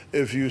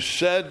if you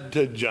said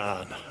to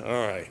John,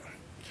 all right,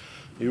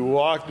 you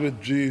walked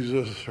with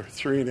Jesus for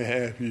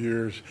 3.5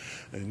 years,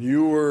 and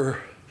you were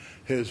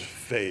his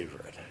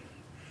favorite.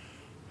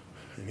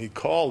 And he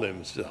called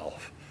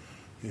himself,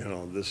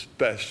 the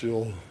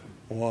special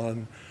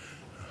one.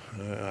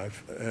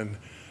 And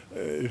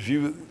if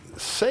you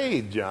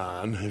say,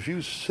 John,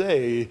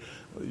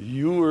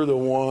 you were the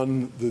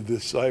one, the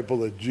disciple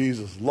that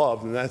Jesus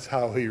loved, and that's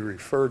how he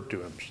referred to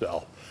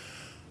himself.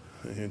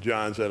 And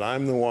John said,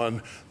 I'm the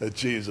one that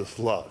Jesus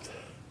loved.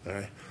 All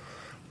right?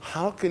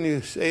 How can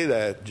you say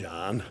that,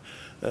 John?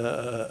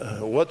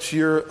 What's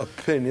your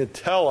opinion?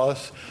 Tell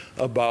us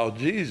about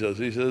Jesus.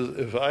 He says,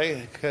 if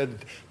I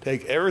could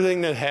take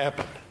everything that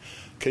happened,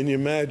 can you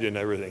imagine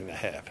everything that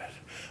happened?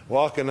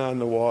 Walking on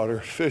the water,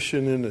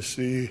 fishing in the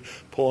sea,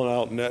 pulling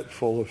out net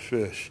full of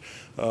fish.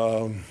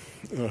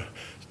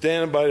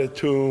 Standing by the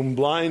tomb,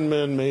 blind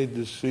men made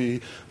to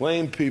see,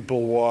 lame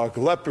people walk,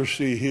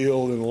 leprosy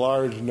healed in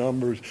large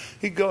numbers.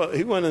 He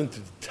went into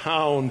the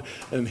town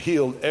and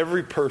healed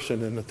every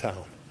person in the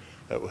town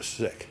that was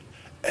sick.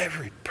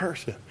 Every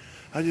person.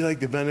 How'd you like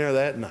to have been there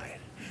that night?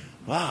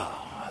 Wow,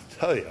 I'll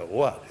tell you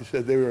what. He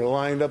said they were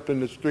lined up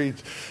in the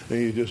streets, and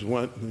he just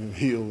went and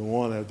healed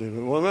one after the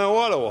other. Well, no matter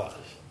what it was.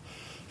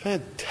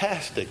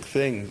 Fantastic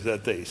things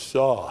that they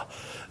saw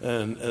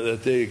and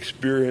that they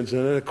experienced.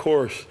 And then, of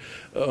course,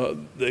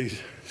 they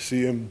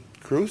see him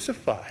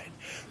crucified.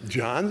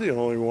 John's the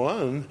only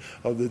one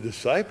of the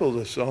disciples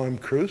that saw him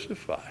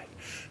crucified.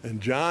 And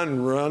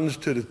John runs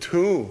to the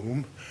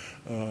tomb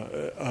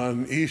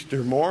on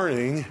Easter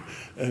morning,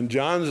 and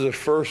John's the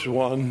first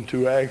one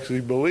to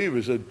actually believe.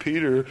 He said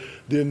Peter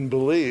didn't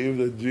believe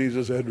that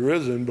Jesus had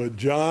risen, but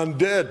John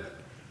did.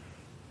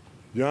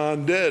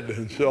 John did.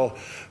 And so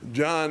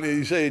John,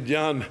 you say,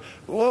 John,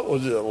 what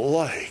was it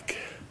like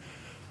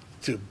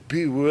to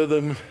be with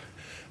him?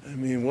 I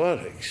mean,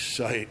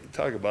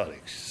 talk about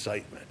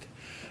excitement.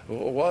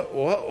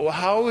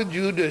 How would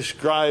you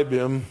describe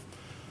him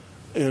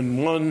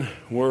in one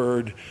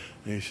word.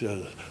 He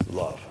says,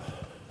 love.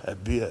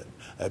 That'd be it.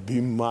 That'd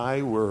be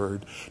my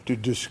word to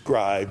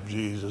describe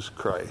Jesus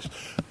Christ.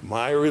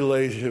 My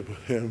relationship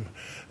with him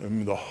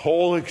and the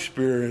whole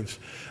experience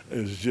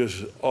is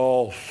just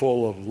all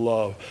full of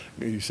love.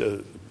 He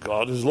said,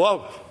 God is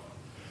love.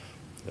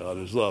 God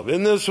is love.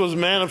 In this was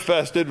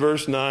manifested,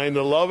 verse 9,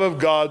 the love of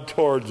God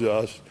towards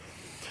us,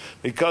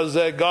 because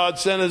that God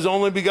sent his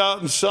only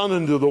begotten Son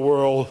into the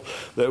world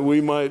that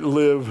we might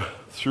live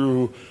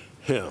through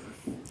him.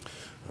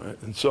 All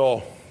right, and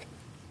so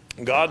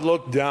God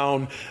looked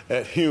down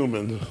at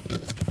humans.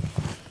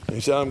 He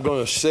said, I'm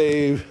going to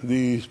save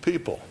these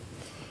people,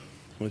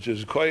 which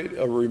is quite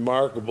a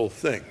remarkable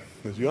thing.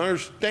 Because you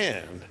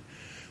understand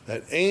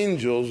that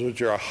angels,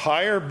 which are a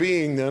higher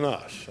being than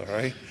us, all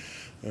right?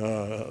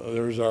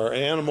 There's our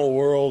animal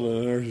world,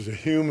 and there's the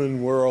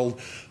human world,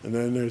 and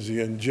then there's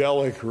the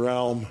angelic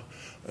realm,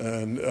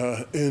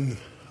 and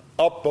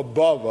up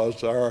above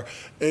us are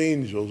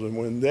angels. And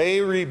when they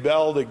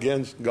rebelled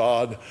against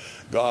God,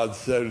 God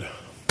said,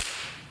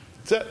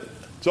 that's it,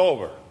 it's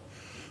over.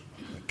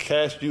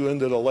 Cast you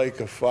into the lake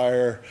of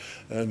fire,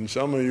 and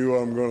some of you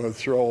I'm going to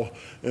throw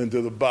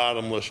into the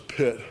bottomless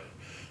pit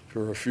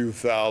for a few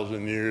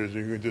thousand years.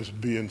 You could just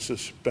be in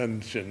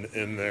suspension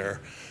in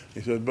there.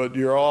 He said, but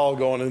you're all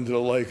going into the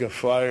lake of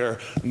fire.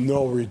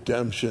 No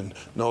redemption,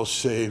 no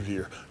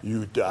Savior.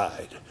 You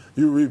died.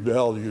 You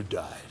rebelled, you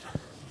died.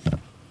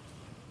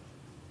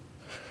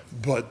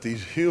 But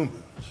these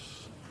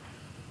humans,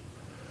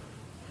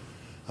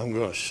 I'm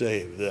going to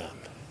save them.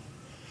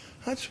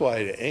 That's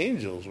why the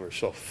angels were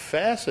so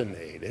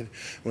fascinated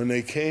when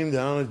they came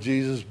down at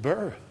Jesus'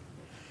 birth.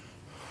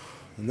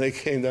 And they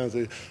came down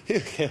and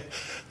said,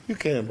 you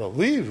can't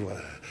believe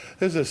what,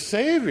 there's a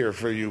Savior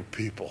for you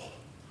people.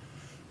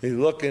 He's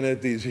looking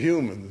at these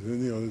humans,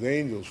 and, the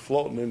angels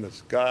floating in the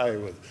sky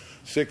with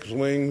 6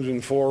 wings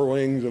and 4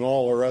 wings and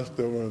all the rest of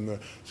them, and the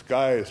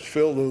sky is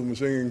filled with them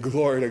singing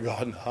glory to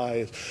God in the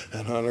highest,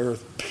 and on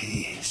earth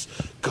peace,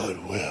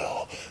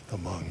 goodwill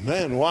among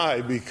men.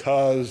 Why?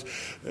 Because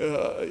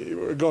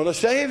we're going to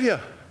save you.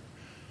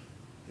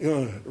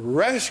 Going to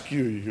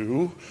rescue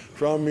you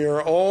from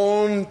your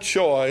own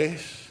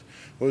choice,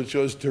 which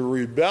was to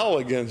rebel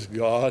against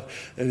God,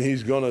 and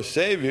he's going to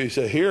save you. He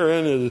said,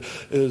 herein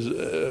is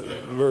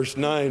verse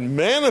 9,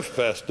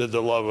 manifested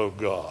the love of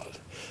God.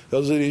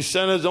 Because he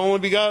sent his only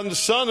begotten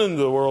Son into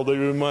the world that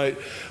we might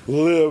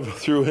live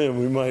through him.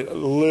 We might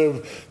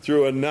live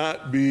through and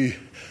not be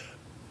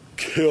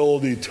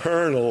killed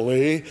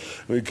eternally.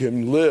 We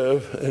can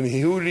live. And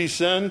who did he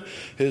send?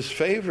 His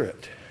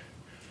favorite.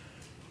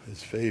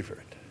 His favorite.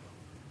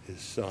 His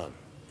Son.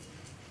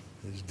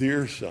 His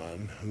dear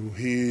Son, who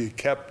he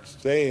kept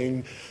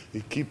saying,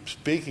 he keeps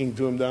speaking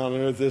to him down on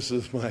earth, this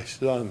is my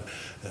Son,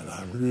 and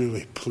I'm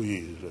really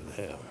pleased with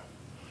him.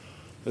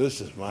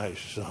 This is my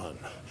Son.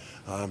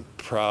 I'm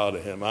proud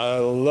of him. I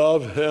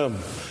love him.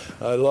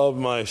 I love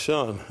my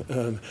Son,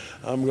 and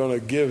I'm going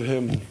to give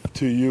him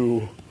to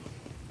you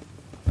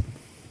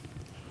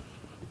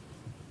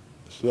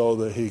so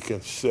that he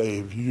can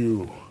save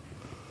you.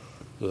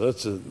 So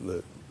that's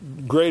the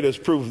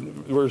greatest proof.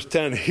 Verse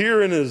 10,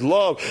 herein is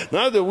love.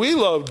 Not that we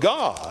loved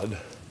God,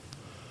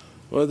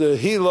 but that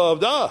he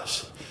loved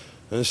us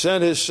and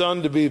sent his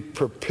Son to be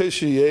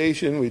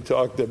propitiation. We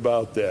talked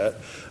about that.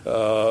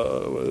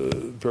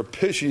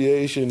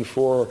 Propitiation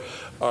for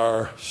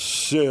our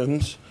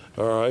sins.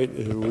 All right.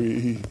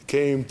 He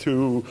came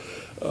to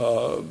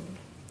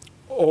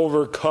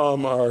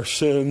overcome our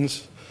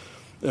sins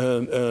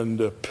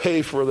and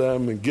pay for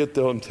them and get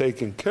them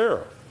taken care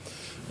of.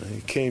 And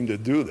he came to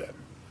do that.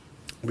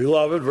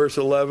 Beloved, verse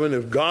 11,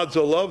 if God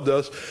so loved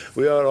us,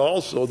 we ought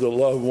also to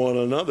love one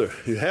another.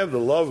 You have the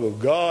love of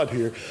God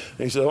here. And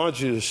he said, I want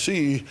you to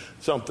see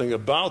something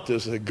about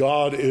this, that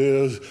God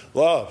is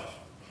love.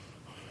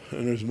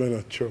 And there's been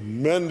a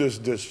tremendous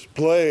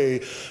display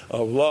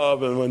of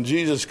love. And when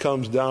Jesus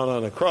comes down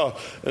on the cross,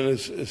 and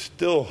it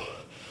still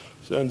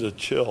sends a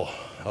chill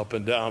up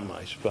and down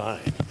my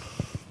spine.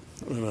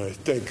 When I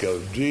think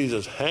of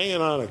Jesus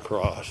hanging on a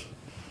cross,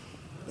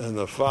 and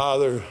the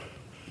Father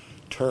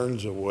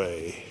turns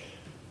away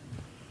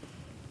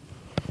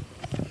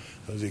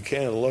because he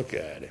can't look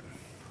at him.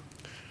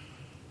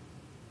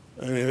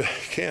 And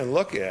he can't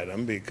look at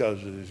him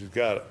because he's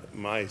got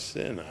my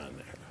sin on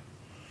there.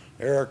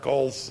 Eric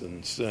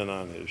Olson's sin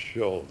on his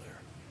shoulder.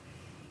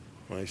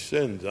 My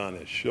sin's on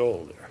his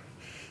shoulder.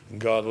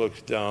 And God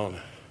looks down.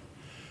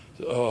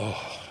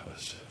 Oh,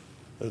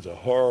 that's a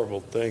horrible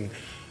thing.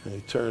 And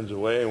he turns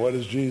away. And what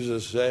does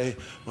Jesus say?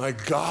 My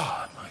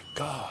God,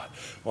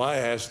 why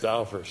hast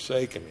thou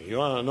forsaken me? You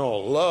want to know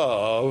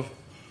love,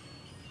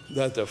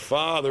 that the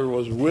Father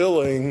was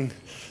willing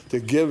to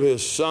give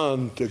his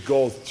Son to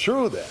go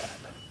through that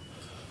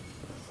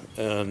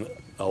and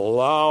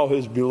allow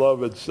his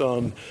beloved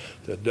Son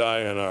to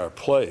die in our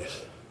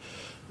place.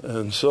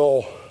 And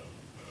so,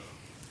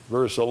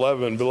 verse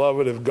 11,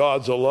 beloved, if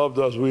God so loved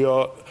us, we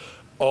ought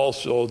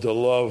also to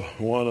love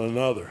one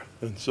another.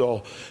 And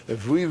so,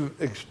 if we've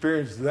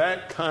experienced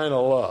that kind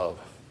of love,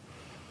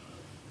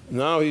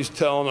 Now he's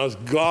telling us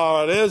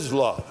God is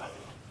love.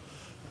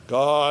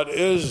 God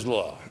is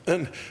love.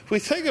 And if we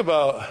think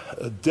about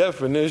a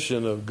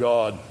definition of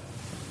God,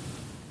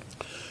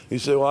 you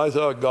say, well, I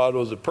thought God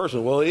was a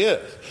person. Well, he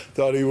is.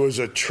 Thought he was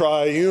a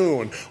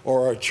triune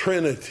or a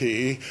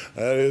Trinity.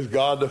 That is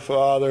God the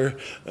Father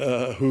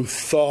who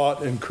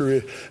thought and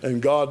created,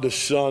 and God the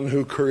Son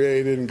who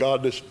created, and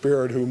God the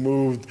Spirit who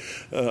moved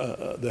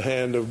the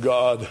hand of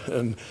God.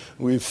 And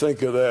we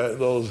think of that,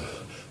 those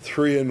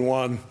three in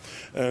one.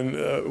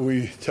 And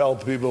we tell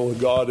people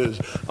God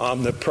is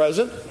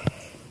omnipresent,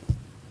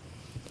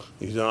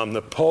 he's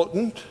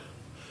omnipotent,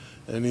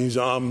 and he's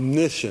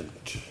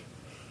omniscient.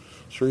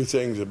 Three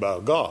things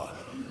about God.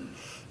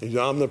 He's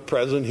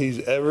omnipresent. He's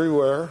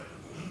everywhere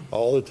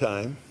all the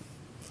time.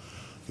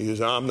 He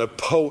is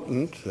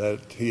omnipotent,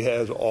 that he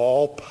has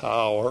all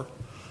power.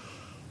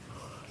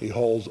 He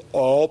holds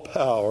all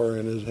power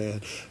in his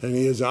hand. And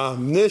he is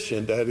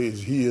omniscient, that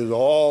is, he is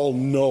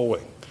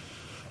all-knowing.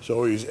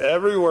 So he's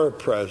everywhere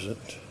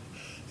present.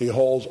 He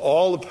holds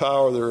all the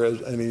power there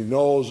is, and he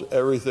knows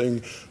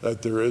everything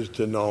that there is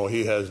to know.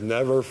 He has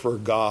never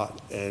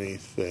forgot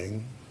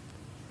anything.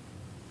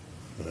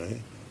 Right?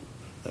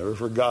 Never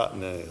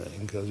forgotten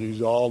anything, because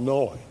he's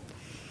all-knowing.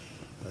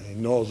 He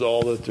knows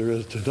all that there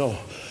is to know.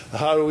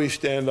 How do we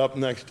stand up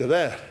next to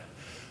that?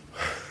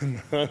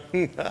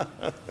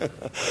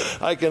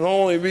 I can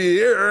only be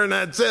here, and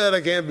that's it.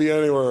 I can't be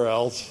anywhere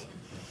else.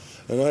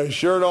 And I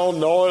sure don't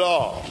know it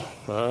all.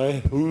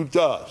 Right? Who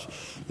does?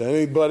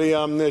 Anybody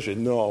omniscient?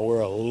 No,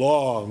 we're a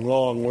long,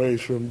 long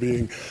ways from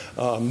being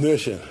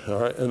omniscient.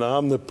 All right? And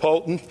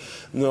omnipotent?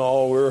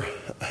 No, we're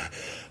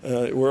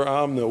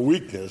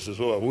omni-weakness is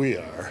what we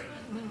are.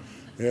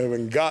 We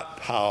haven't got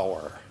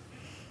power.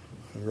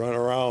 We run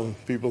around,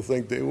 people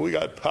think we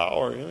got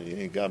power. You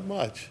ain't got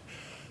much.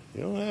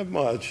 You don't have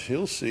much.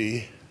 You'll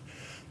see.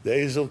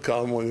 Days will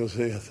come when you'll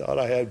say, I thought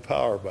I had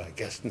power, but I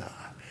guess not.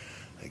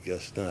 I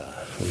guess not.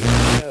 We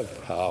don't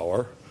have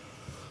power.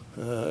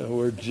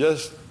 We're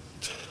just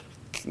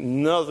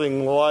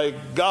nothing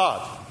like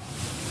God.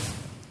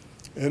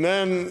 And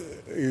then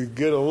you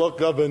get a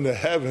look up into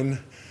heaven,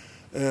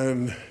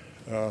 and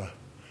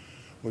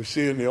we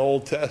see in the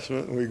Old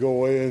Testament, and we go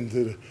way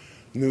into the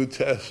New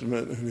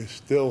Testament, and it's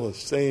still the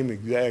same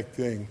exact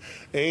thing.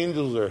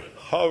 Angels are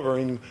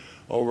hovering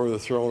over the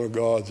throne of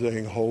God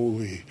saying,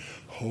 holy,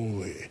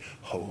 holy,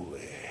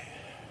 holy.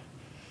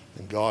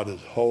 And God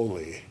is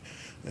holy.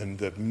 And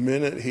the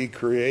minute he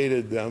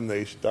created them,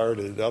 they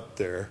started up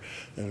there.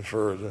 And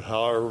for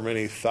however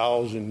many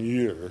thousand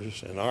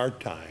years in our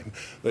time,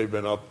 they've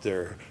been up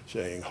there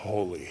saying,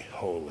 holy,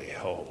 holy,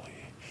 holy.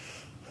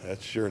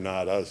 That's sure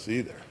not us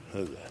either,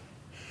 is it?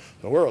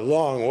 So we're a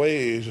long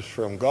ways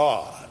from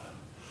God.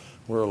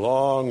 We're a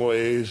long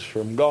ways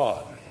from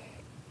God.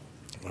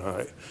 All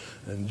right.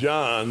 And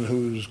John,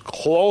 who's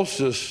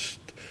closest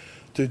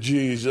to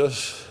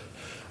Jesus,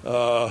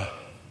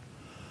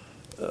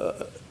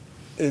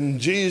 in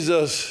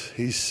Jesus,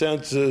 he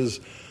senses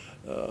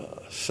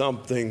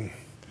something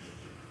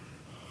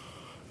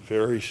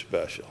very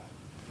special.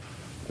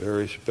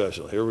 Very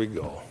special. Here we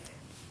go.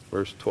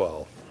 Verse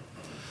 12.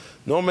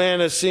 No man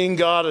has seen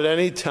God at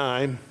any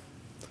time.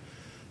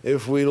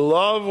 If we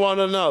love one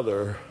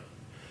another,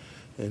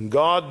 and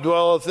God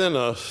dwelleth in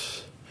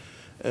us,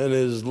 and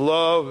his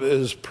love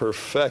is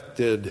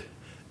perfected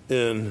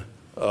in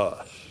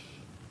us.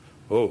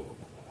 Oh,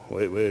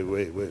 wait a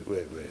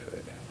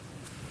minute.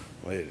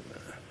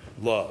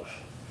 Love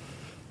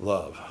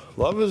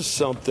is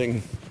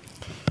something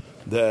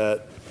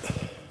that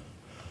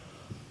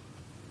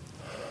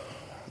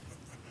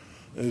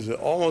is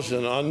almost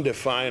an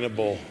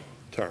undefinable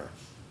term.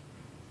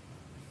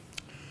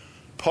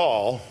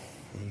 Paul,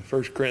 in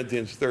 1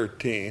 Corinthians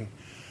 13,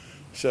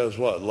 says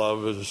what?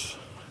 Love is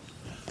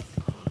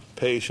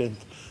patient,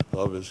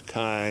 love is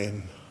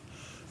kind,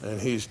 and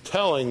he's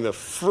telling the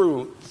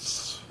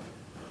fruits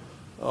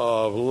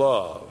of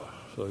love.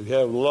 So if you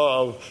have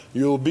love,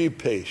 you'll be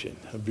patient.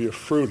 It'll be a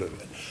fruit of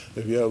it.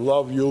 If you have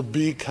love, you'll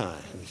be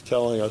kind. He's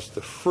telling us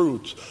the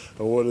fruits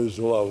of what is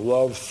love.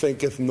 Love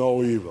thinketh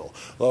no evil.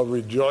 Love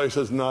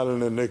rejoiceth not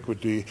in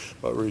iniquity,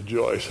 but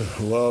rejoiceth.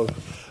 Love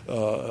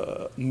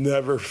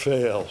never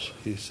fails,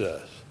 he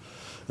says.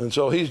 And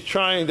so he's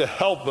trying to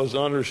help us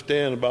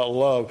understand about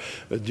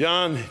love. But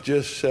John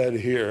just said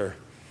here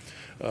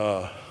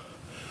that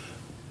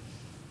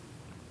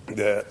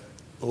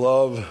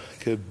love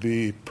could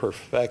be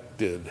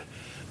perfected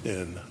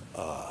in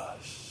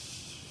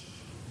us.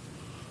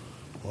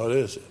 What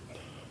is it?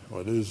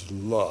 What is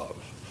love?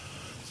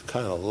 It's the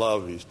kind of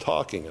love he's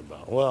talking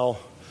about. Well,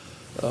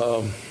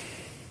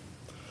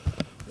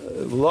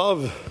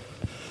 love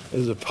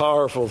is a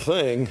powerful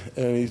thing,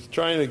 and he's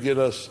trying to get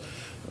us,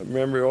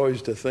 remember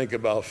always to think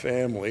about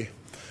family.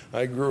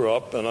 I grew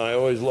up, and I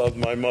always loved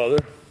my mother,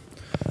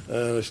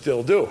 and I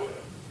still do.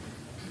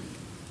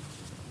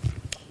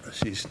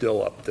 She's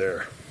still up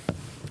there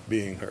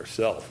being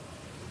herself.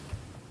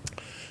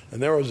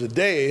 And there was a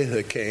day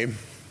that came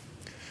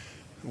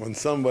when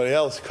somebody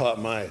else caught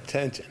my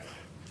attention.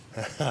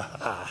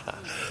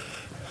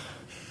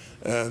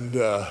 And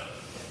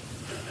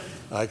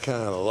I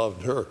kind of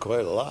loved her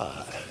quite a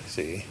lot,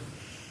 see.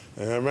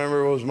 And I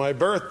remember it was my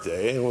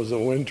birthday. It was a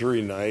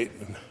wintry night.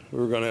 And we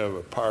were going to have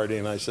a party.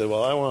 And I said,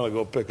 well, I want to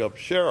go pick up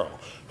Cheryl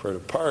for the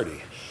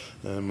party.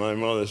 And my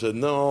mother said,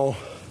 no,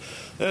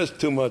 there's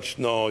too much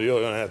snow.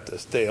 You're going to have to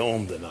stay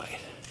home tonight.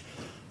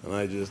 And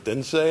I just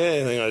didn't say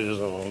anything. I just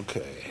said,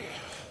 okay.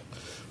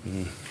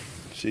 And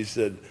she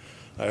said,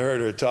 I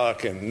heard her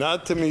talking,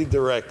 not to me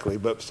directly,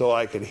 but so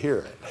I could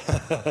hear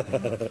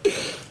it.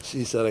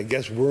 She said, I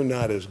guess we're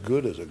not as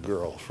good as a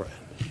girlfriend.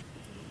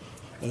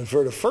 And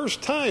for the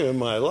first time in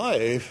my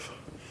life,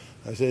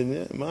 I said,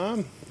 yeah,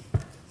 Mom,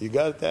 you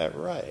got that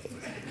right.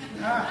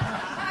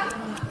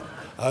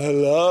 I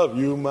love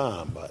you,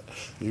 Mom, but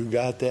you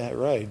got that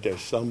right.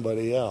 There's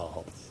somebody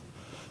else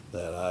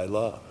that I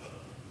love.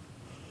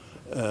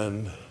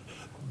 And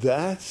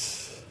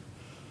that's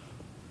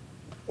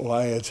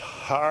why it's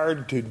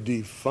hard to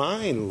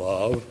define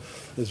love.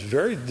 It's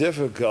very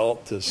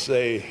difficult to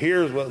say,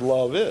 here's what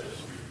love is.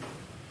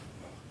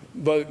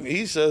 But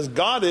he says,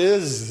 God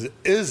is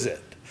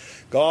it.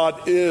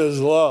 God is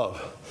love.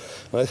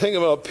 And I think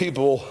about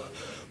people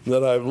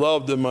that I've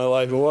loved in my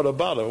life, and what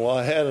about him? Well,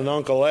 I had an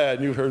Uncle Ad,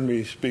 and you've heard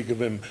me speak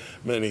of him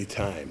many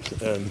times.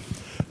 And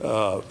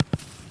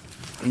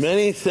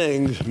many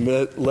things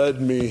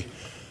led me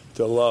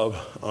to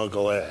love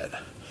Uncle Ad.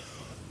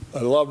 I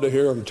loved to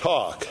hear him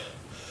talk.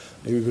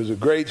 He was a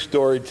great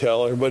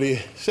storyteller, but he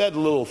said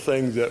little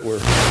things that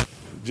were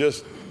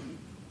just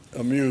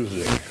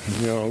amusing.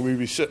 You know, we'd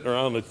be sitting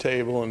around the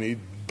table, and he'd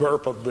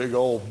burp a big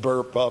old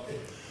burp up.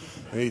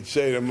 And he'd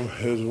say to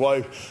his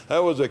wife,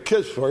 that was a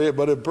kiss for you,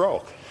 but it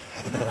broke.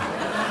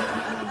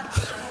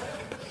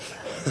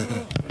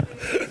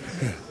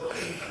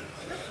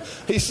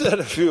 He said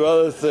a few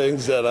other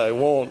things that I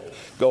won't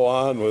go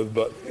on with,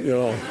 but, you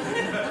know,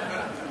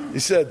 he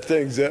said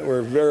things that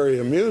were very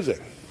amusing.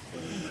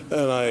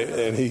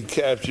 And he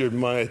captured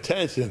my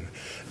attention.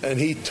 And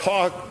he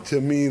talked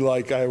to me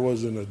like I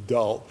was an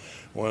adult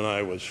when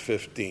I was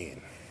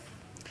 15.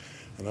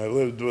 And I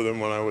lived with him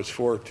when I was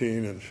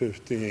 14 and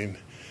 15.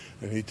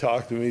 And he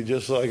talked to me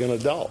just like an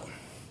adult.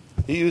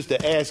 He used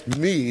to ask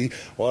me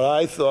what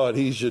I thought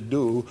he should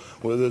do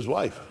with his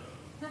wife.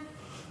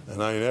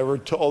 And I never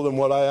told him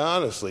what I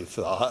honestly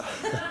thought.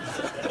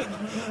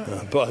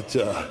 But,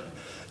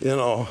 you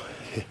know,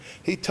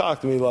 he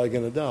talked to me like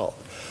an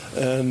adult.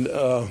 And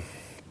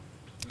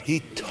he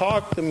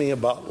talked to me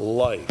about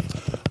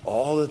life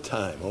all the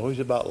time, always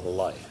about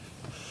life.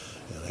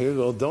 And he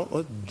goes,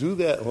 let's do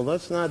that. Well,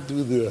 let's not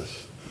do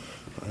this.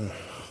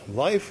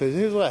 Life is,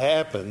 here's what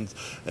happens.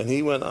 And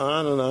he went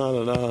on and on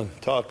and on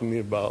talking to me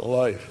about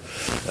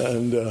life.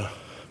 And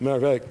matter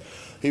of fact,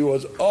 he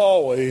was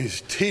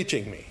always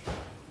teaching me.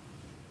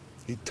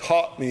 He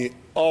taught me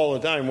all the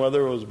time,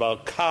 whether it was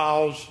about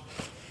cows,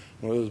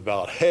 whether it was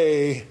about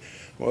hay,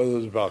 whether it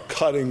was about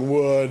cutting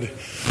wood,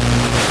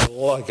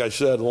 like I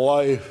said,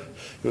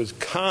 life. It was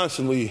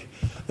constantly,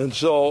 and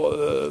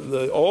so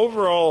the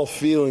overall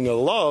feeling of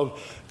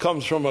love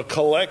comes from a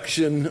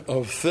collection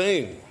of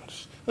things.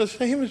 The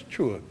same is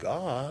true of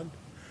God.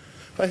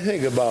 If I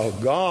think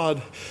about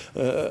God,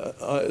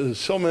 there's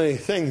so many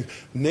things.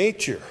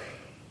 Nature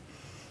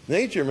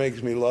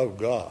makes me love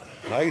God.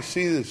 I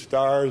see the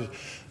stars.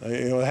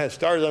 You know,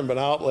 stars haven't been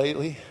out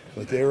lately,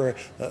 but they were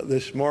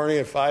this morning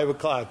at 5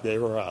 o'clock. They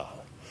were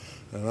out,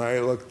 and I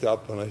looked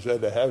up and I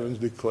said, "The heavens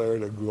declare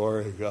the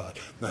glory of God."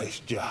 Nice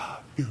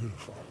job,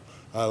 beautiful.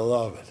 I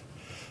love it.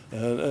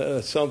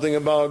 And something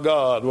about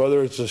God,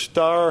 whether it's a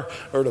star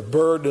or the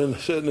bird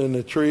sitting in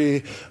the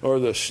tree or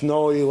the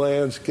snowy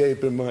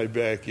landscape in my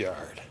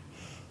backyard.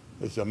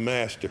 It's a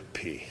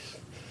masterpiece.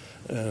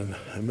 And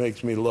it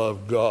makes me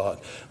love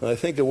God. And I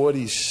think of what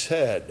he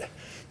said.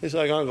 It's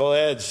like Uncle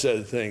Ad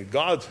said things.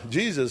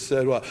 Jesus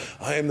said, well,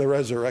 I am the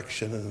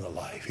resurrection and the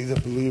life. He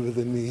that believeth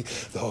in me,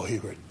 though he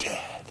were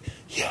dead,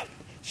 yet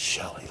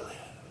shall he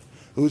live.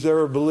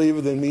 Whosoever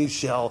believeth in me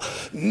shall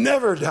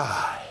never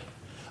die.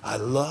 I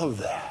love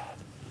that.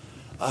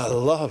 I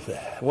love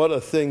that. What a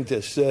thing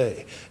to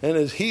say. And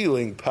his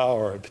healing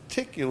power,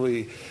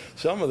 particularly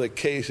some of the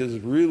cases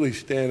really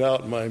stand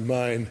out in my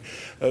mind.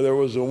 There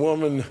was a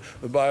woman,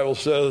 the Bible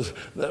says,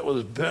 that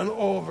was bent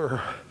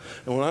over.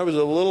 And when I was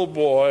a little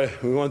boy,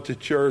 we went to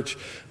church,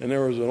 and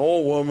there was an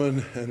old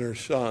woman and her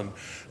son,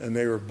 and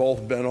they were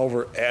both bent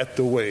over at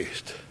the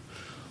waist.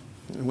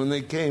 And when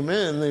they came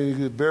in, they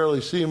could barely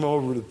see them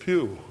over the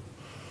pew.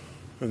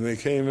 When they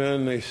came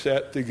in, they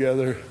sat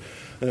together.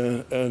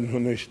 And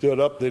when they stood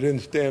up, they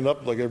didn't stand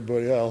up like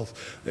everybody else.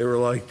 They were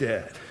like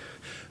that.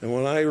 And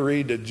when I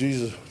read that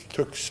Jesus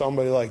took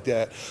somebody like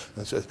that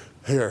and said,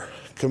 here,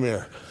 come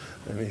here.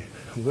 And he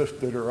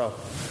lifted her up,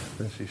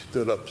 and she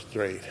stood up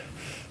straight.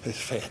 It's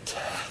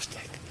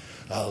fantastic.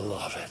 I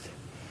love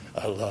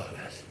it. I love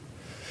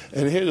it.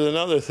 And here's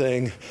another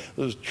thing.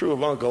 This is true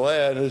of Uncle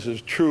Ad. This is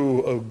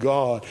true of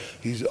God.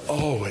 He's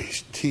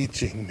always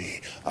teaching me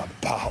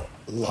about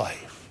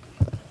life.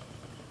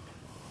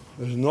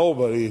 There's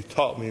nobody who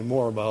taught me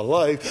more about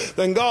life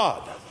than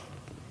God.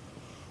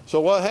 So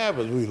what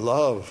happens? We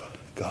love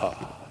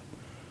God.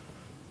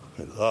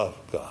 I love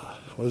God.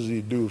 What does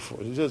he do for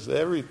us? It's just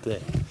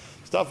everything.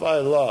 Stuff I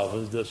love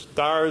is the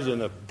stars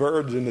and the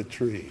birds and the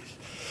trees.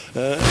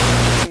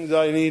 Things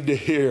I need to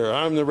hear.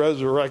 I'm the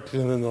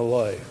resurrection and the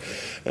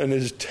life. And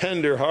his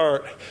tender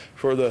heart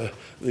for the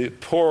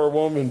poor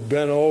woman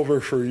bent over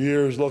for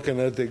years looking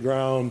at the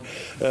ground.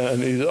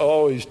 And he's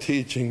always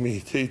teaching me.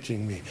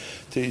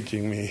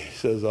 He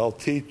says, I'll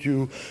teach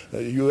you.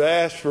 You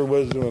ask for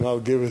wisdom and I'll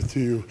give it to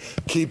you.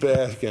 Keep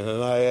asking.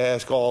 And I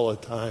ask all the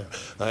time.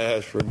 I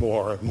ask for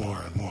more and more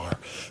and more.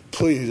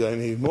 Please, I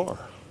need more.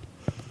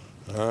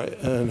 All right,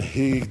 and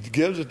he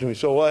gives it to me.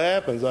 So what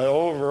happens? I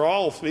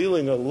overall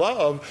feeling a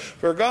love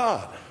for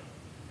God.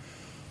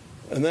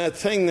 And that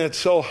thing that's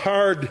so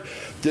hard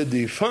to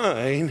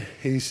define,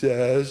 he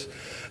says,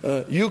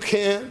 you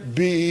can't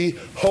be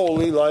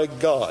holy like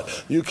God.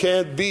 You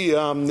can't be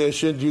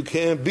omniscient. You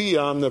can't be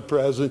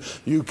omnipresent.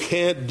 You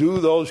can't do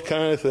those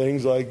kind of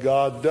things like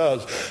God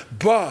does.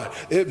 But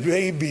it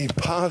may be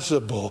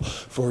possible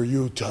for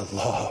you to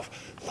love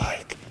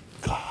like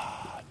God.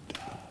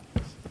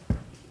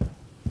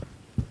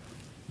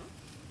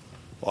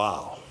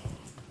 Wow.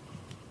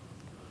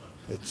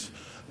 It's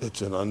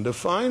an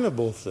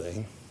undefinable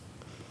thing.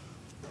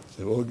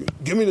 So, well,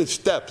 give me the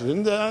steps.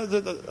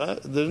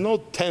 There's no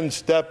 10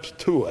 steps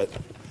to it.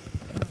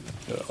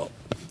 You know,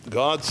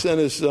 God sent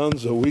his son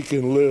so we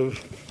can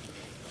live.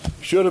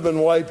 Should have been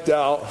wiped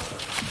out,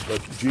 but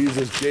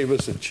Jesus gave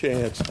us a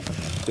chance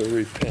to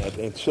repent.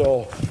 And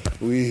so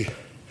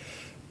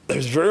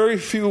there's very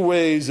few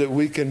ways that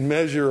we can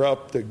measure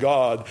up to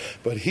God,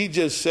 but he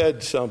just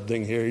said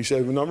something here. He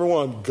said, number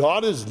one,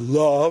 God is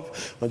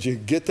love. Once you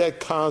get that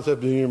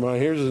concept in your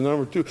mind, here's the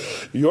number two.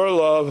 Your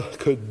love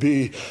could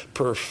be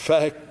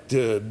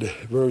perfected.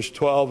 Verse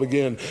 12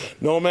 again.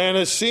 No man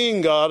has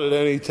seen God at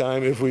any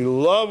time. If we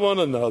love one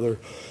another,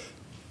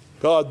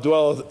 God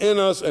dwelleth in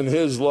us, and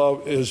his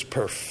love is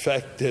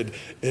perfected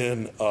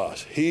in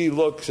us. He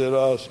looks at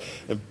us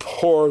and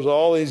pours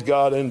all he's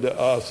got into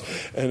us.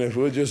 And if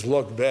we just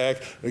look back,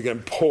 we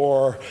can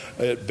pour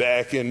it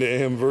back into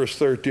him. Verse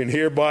 13,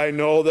 hereby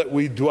know that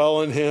we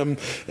dwell in him,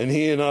 and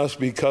he in us,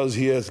 because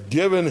he has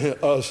given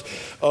us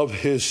of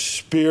his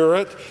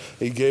Spirit.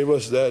 He gave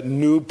us that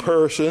new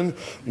person.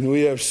 And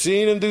we have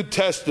seen and do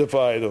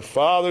testify. The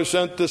Father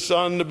sent the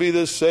Son to be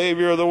the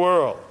Savior of the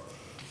world.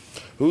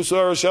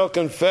 Whosoever shall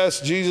confess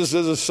Jesus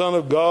is the Son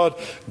of God,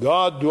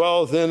 God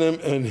dwelleth in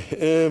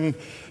him,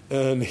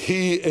 and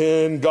he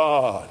in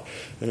God.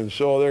 And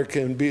so there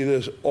can be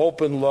this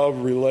open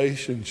love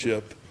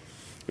relationship.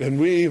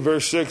 And we,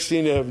 verse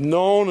 16, have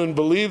known and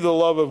believed the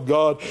love of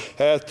God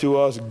hath to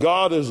us.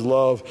 God is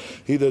love.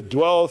 He that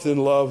dwelleth in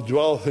love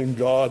dwelleth in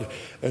God,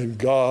 and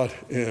God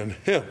in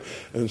him.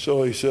 And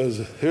so he says,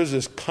 here's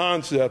this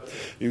concept.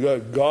 You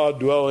got God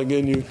dwelling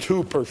in you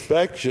to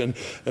perfection,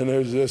 and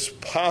there's this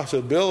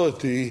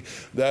possibility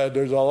that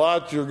there's a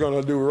lot you're going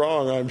to do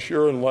wrong, I'm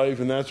sure, in life.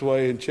 And that's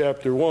why in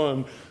chapter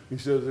 1, he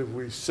says, if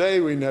we say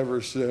we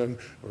never sin,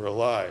 we're a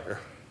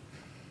liar.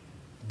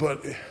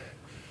 But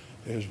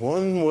there's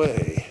one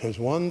way, there's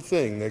one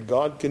thing that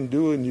God can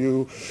do in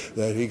you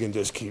that he can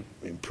just keep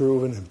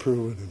improving,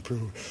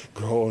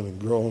 growing,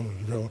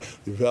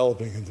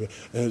 developing, and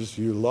it's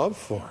your love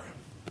for him.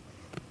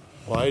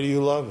 Why do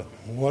you love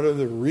him? What are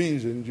the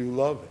reasons you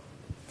love him?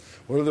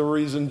 What are the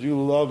reasons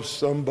you love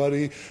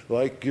somebody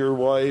like your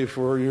wife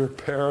or your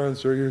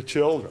parents or your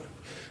children?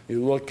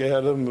 You look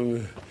at them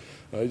and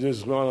I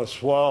just want to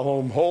swallow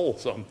them whole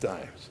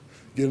sometimes.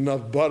 Get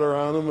enough butter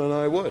on them and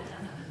I would.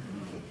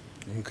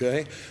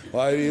 Okay?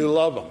 Why do you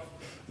love them?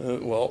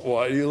 Well,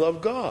 why do you love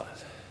God?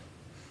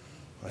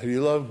 Why do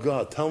you love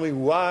God? Tell me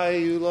why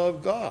you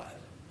love God.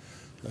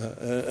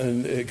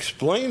 And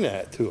explain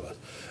that to us.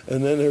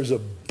 And then there's a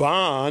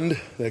bond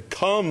that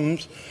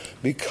comes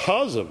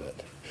because of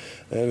it.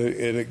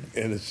 And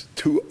it's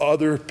to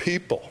other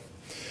people.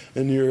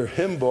 In your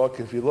hymn book,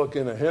 if you look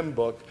in a hymn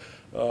book,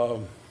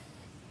 one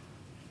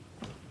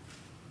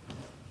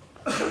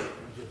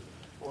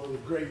of the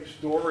great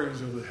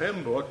stories of the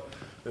hymn book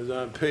is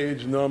on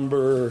page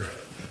number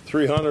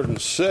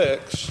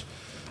 306.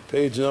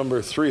 Page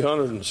number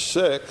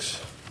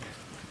 306.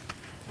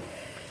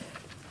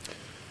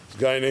 There's a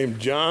guy named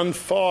John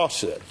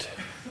Fawcett.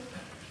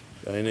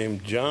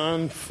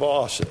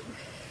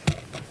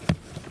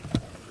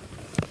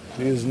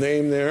 See his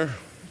name there?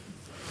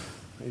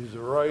 He's the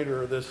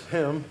writer of this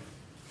hymn.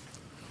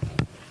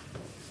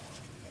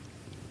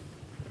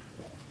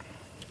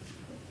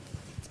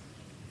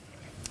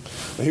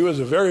 He was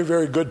a very,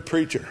 very good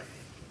preacher.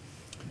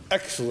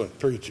 Excellent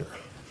preacher.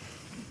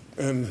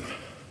 And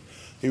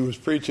he was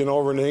preaching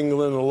over in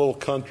England in a little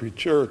country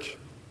church.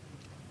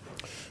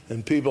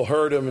 And people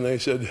heard him and they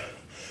said,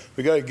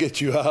 we got to get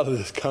you out of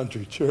this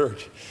country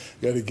church.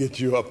 We got to get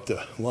you up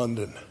to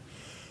London.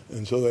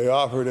 And so they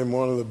offered him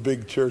one of the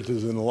big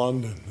churches in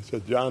London. They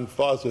said, John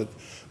Fawcett,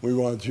 we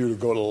want you to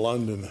go to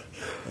London.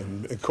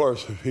 And of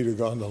course, if he'd have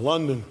gone to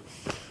London,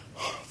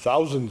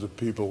 thousands of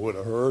people would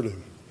have heard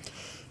him.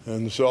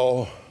 And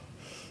so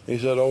he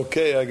said,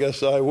 okay, I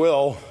guess I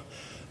will.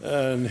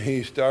 And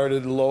he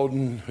started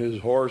loading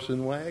his horse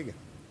and wagon.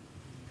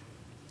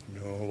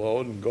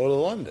 load and go to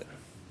London.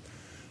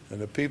 And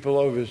the people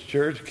of his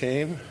church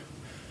came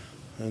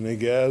and they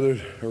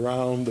gathered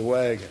around the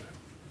wagon.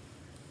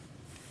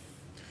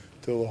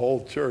 Till the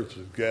whole church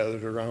was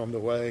gathered around the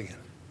wagon.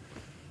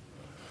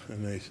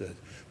 And they said,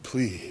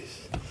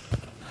 please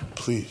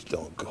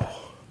don't go.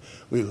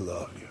 We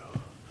love you.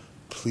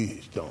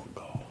 Please don't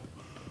go.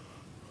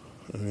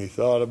 And he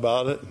thought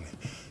about it, and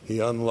he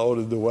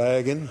unloaded the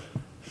wagon,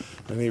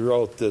 and he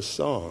wrote this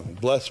song.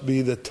 Blessed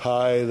be the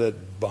tie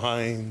that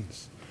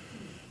binds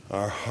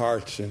our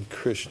hearts in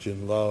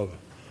Christian love.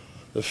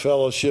 The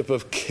fellowship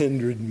of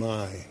kindred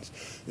minds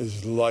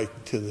is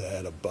like to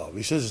that above.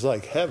 He says it's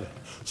like heaven.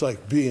 It's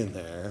like being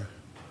there.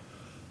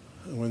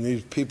 When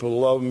these people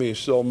love me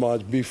so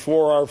much,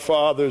 before our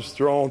Father's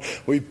throne,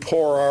 we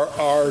pour our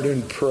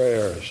ardent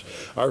prayers.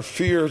 Our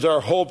fears,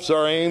 our hopes,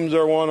 our aims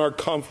are one, our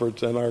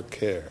comforts and our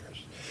cares.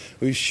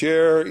 We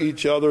share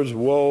each other's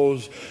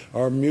woes,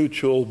 our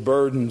mutual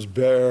burdens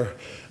bear.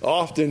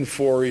 Often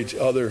for each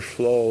other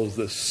flows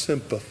the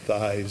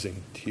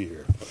sympathizing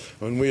tear.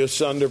 When we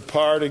asunder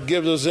part, it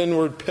gives us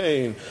inward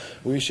pain.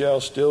 We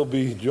shall still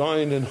be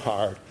joined in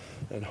heart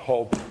and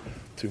hope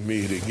to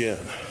meet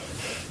again.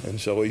 And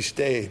so he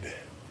stayed.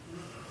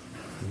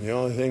 And the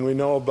only thing we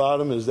know about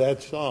him is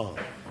that song.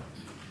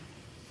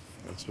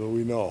 That's what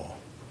we know.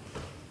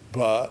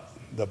 But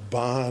the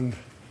bond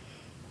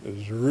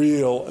is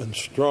real and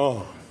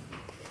strong.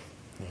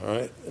 All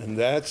right? And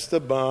that's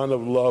the bond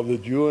of love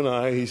that you and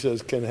I, he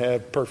says, can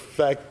have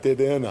perfected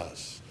in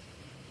us.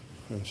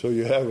 And so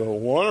you have a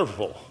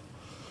wonderful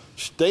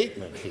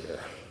statement here.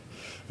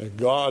 That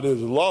God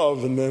is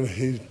love, and then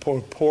he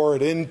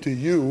poured into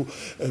you.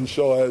 And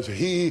so as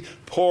he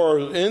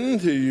pours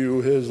into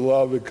you his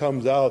love, it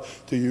comes out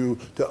to you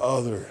to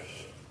others.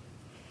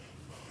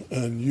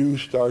 And you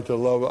start to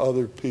love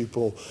other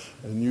people,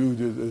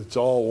 and it's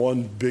all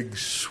one big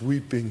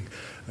sweeping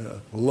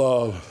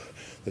love.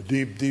 The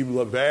deep, deep,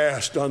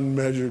 vast,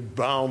 unmeasured,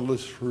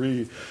 boundless,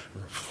 free,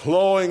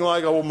 flowing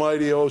like a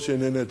mighty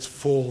ocean in its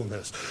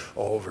fullness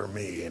over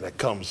me. And it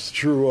comes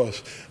through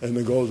us and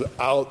it goes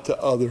out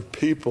to other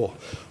people.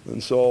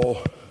 And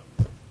so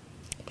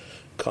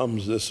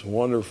comes this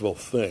wonderful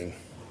thing.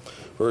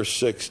 Verse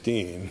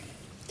 16.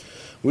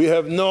 We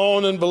have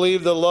known and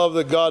believed the love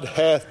that God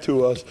hath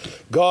to us.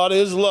 God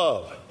is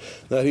love.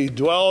 That he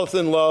dwelleth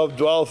in love,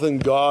 dwelleth in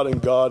God,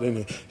 and God in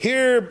him.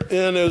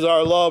 Herein is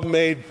our love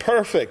made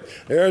perfect.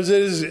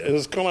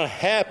 It's going to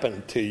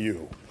happen to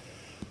you.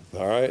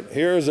 All right?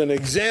 Here's an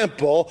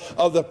example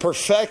of the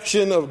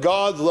perfection of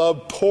God's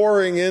love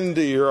pouring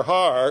into your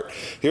heart.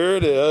 Here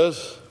it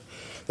is.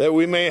 That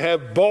we may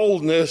have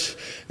boldness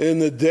in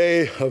the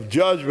day of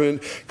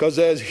judgment, because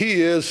as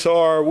he is,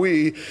 so are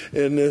we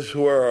in this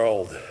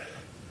world.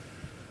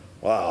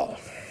 Wow.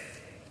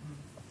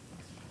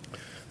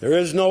 There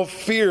is no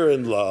fear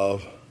in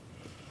love.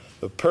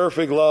 The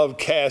perfect love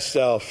casts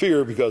out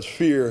fear, because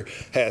fear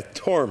hath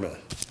torment.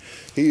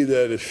 He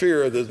that is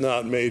feareth is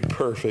not made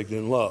perfect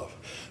in love.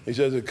 He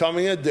says, there's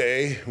coming a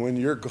day when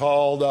you're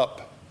called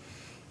up,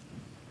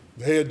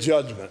 day of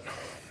judgment.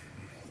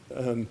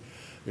 And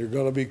you're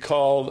going to be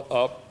called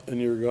up,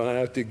 and you're going to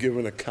have to give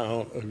an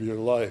account of your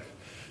life.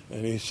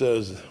 And he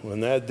says, when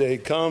that day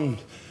comes,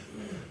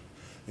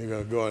 you're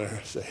going to go in there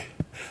and say,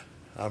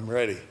 I'm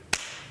ready.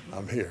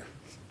 I'm here.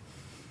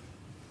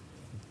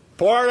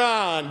 Pour it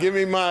on. Give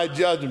me my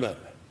judgment.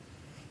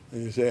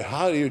 And you say,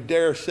 how do you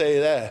dare say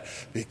that?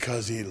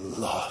 Because he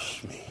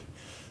loves me.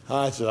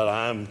 That's what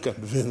I'm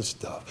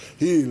convinced of.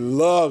 He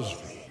loves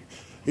me.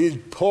 He's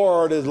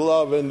poured his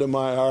love into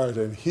my heart,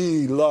 and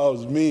he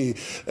loves me,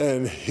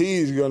 and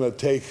he's going to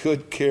take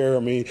good care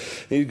of me.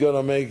 He's going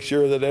to make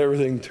sure that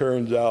everything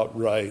turns out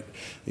right,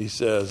 he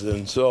says.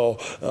 And so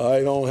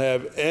I don't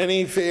have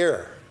any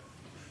fear.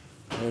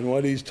 And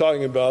what he's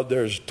talking about,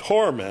 there's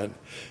torment.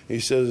 He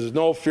says there's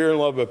no fear in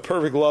love, but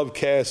perfect love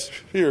casts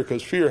fear,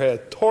 because fear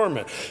hath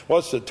torment.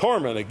 What's the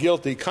torment? A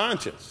guilty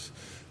conscience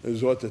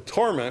is what the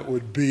torment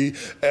would be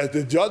at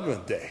the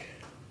judgment day.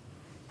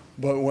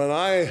 But when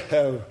I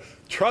have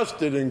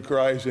trusted in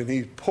Christ and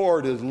he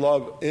poured his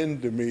love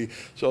into me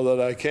so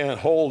that I can't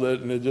hold it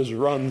and it just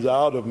runs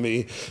out of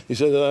me, he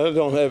says I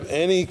don't have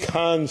any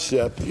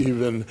concept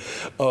even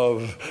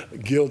of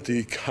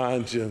guilty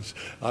conscience.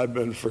 I've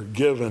been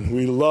forgiven.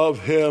 We love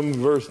him,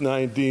 verse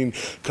 19,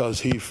 because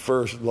he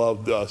first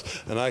loved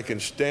us. And I can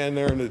stand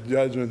there in the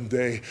judgment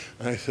day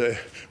and I say,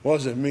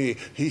 wasn't me.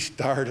 He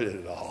started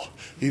it all.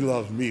 He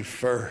loved me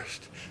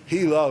first.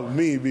 He loved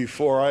me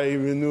before I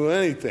even knew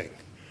anything.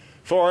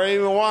 Before I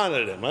even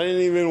wanted him. I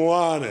didn't even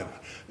want him.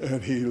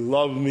 And he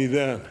loved me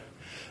then.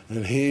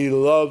 And he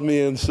loved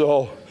me. And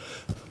so,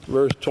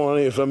 verse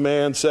 20, if a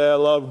man say I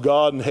love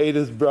God and hate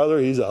his brother,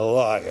 he's a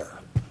liar.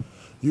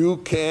 You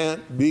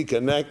can't be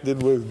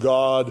connected with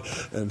God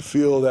and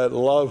feel that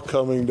love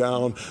coming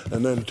down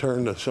and then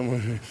turn to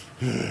someone,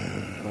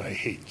 I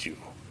hate you.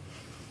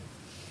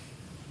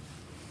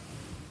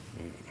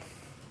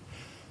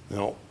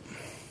 No.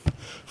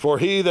 For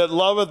he that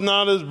loveth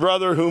not his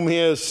brother whom he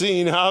has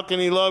seen, how can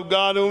he love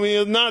God whom he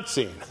has not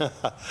seen?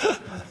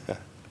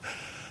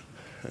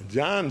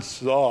 John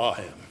saw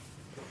him.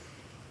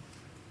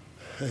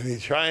 And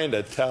he's trying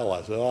to tell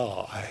us,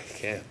 I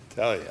can't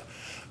tell you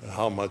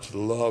how much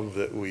love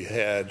that we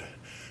had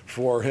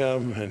for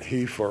him and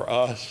he for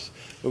us.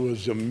 It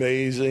was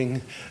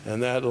amazing,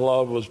 and that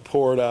love was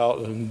poured out.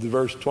 In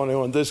verse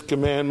 21, this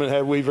commandment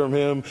have we from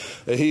him,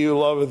 that he who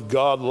loveth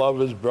God love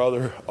his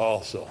brother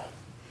also.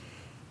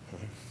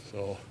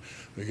 So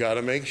we got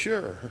to make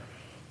sure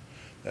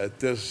that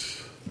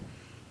this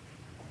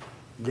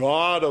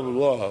God of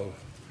love,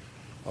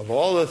 of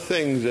all the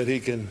things that he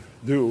can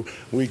do,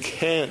 we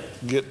can't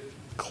get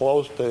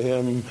close to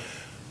him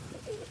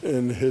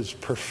in his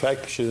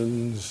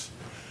perfections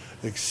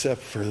except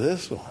for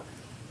this one.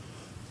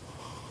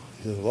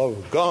 The love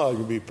of God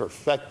will be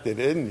perfected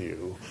in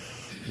you.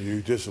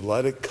 You just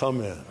let it come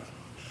in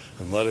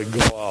and let it go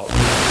out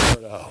and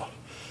pour it out.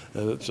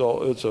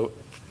 And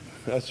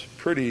that's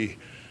pretty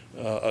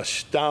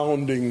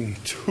astounding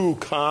two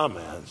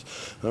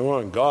comments. Number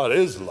one, God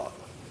is love.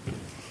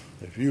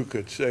 If you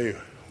could say,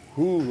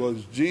 who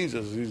was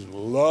Jesus? He's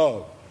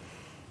love.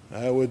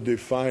 That would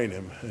define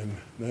him. And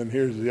then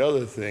here's the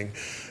other thing.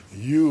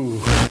 You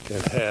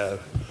can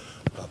have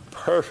a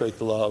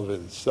perfect love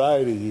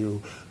inside of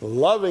you,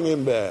 loving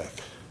him back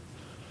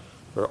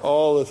for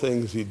all the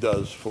things he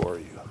does for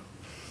you.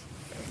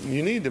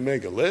 You need to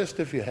make a list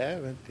if you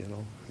haven't,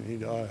 You need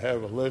to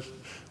have a list,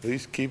 at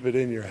least keep it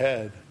in your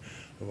head,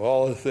 of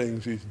all the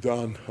things he's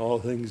done, all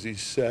the things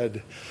he's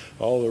said,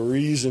 all the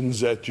reasons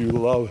that you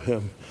love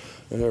him.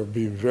 And there will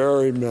be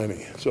very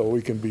many. So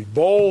we can be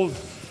bold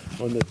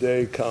when the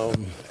day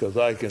comes, because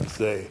I can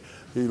say,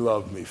 he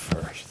loved me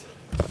first.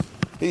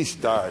 He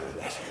started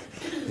it.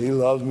 He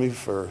loved me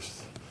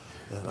first,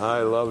 and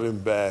I love him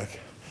back.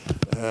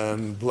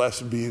 And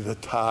blessed be the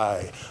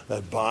tie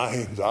that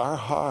binds our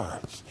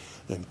hearts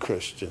in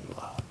Christian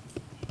love.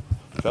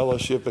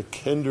 Fellowship of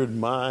kindred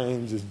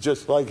minds is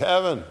just like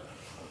heaven.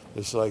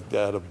 It's like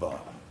that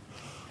above.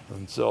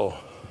 And so,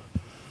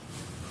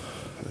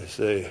 they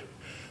say,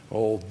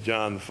 old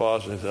John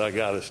Foster said, I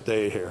got to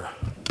stay here.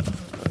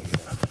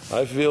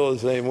 I feel the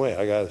same way.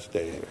 I got to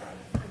stay here.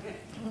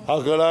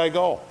 How could I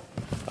go?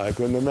 I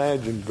couldn't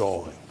imagine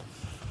going.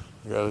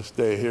 I got to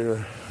stay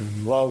here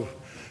and love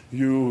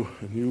you,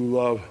 and you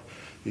love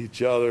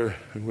each other,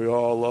 and we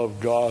all love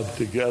God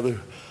together.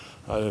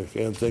 I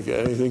can't think of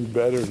anything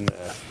better than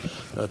that.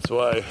 That's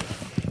why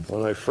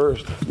when I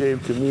first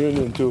gave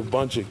communion to a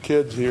bunch of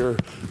kids here,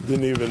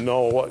 didn't even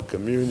know what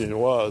communion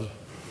was.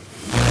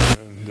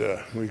 And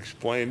we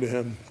explained to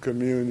him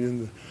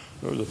communion.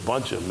 There was a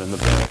bunch of them in the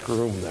back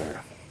room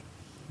there.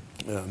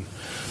 And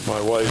my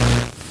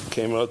wife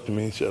came up to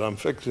me and said, I'm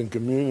fixing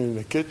communion in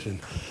the kitchen,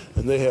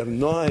 and they have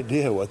no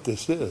idea what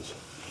this is.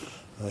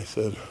 I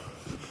said,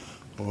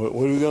 what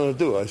are we going to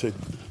do? I said,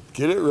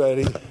 get it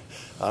ready.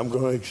 I'm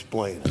going to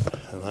explain it.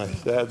 And I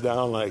sat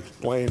down and I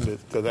explained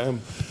it to them,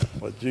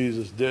 what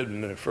Jesus did.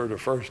 And for the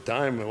first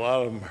time, a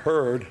lot of them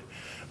heard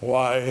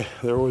why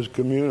there was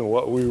communion,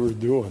 what we were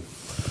doing.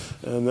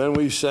 And then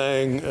we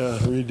sang,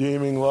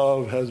 redeeming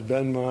love has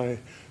been my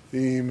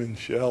theme and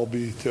shall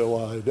be till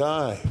I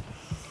die.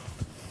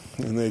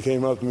 And they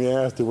came up to me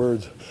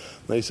afterwards.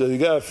 They said, you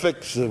got to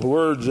fix the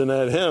words in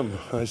that hymn.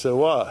 I said,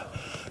 what?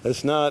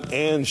 It's not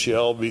and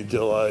shall be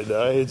till I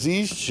die. It's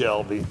east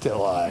shall be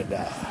till I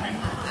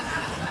die.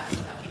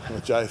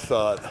 Which I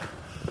thought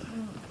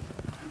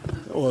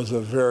was a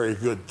very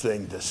good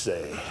thing to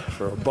say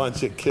for a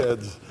bunch of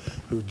kids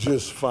who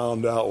just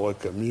found out what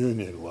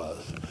communion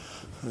was.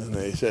 And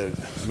they said,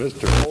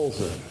 Mr.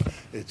 Olson,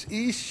 it's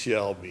east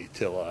shall be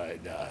till I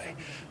die.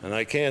 And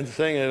I can't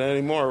sing it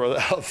anymore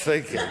without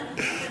thinking.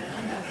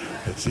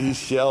 It's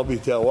east shall be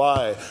till.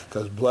 Why?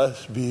 Because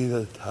blessed be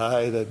the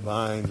tie that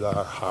binds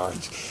our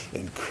hearts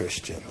in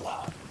Christian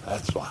love.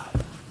 That's why.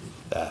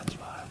 That's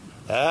why.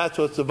 That's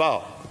what it's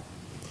about.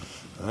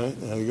 Right?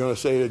 Now you're going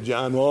to say to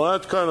John, well,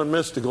 that's kind of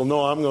mystical.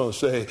 No, I'm going to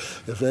say,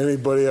 if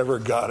anybody ever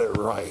got it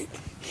right,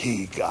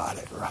 he got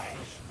it right.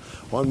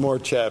 One more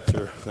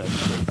chapter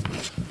next week.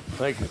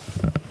 Thank you.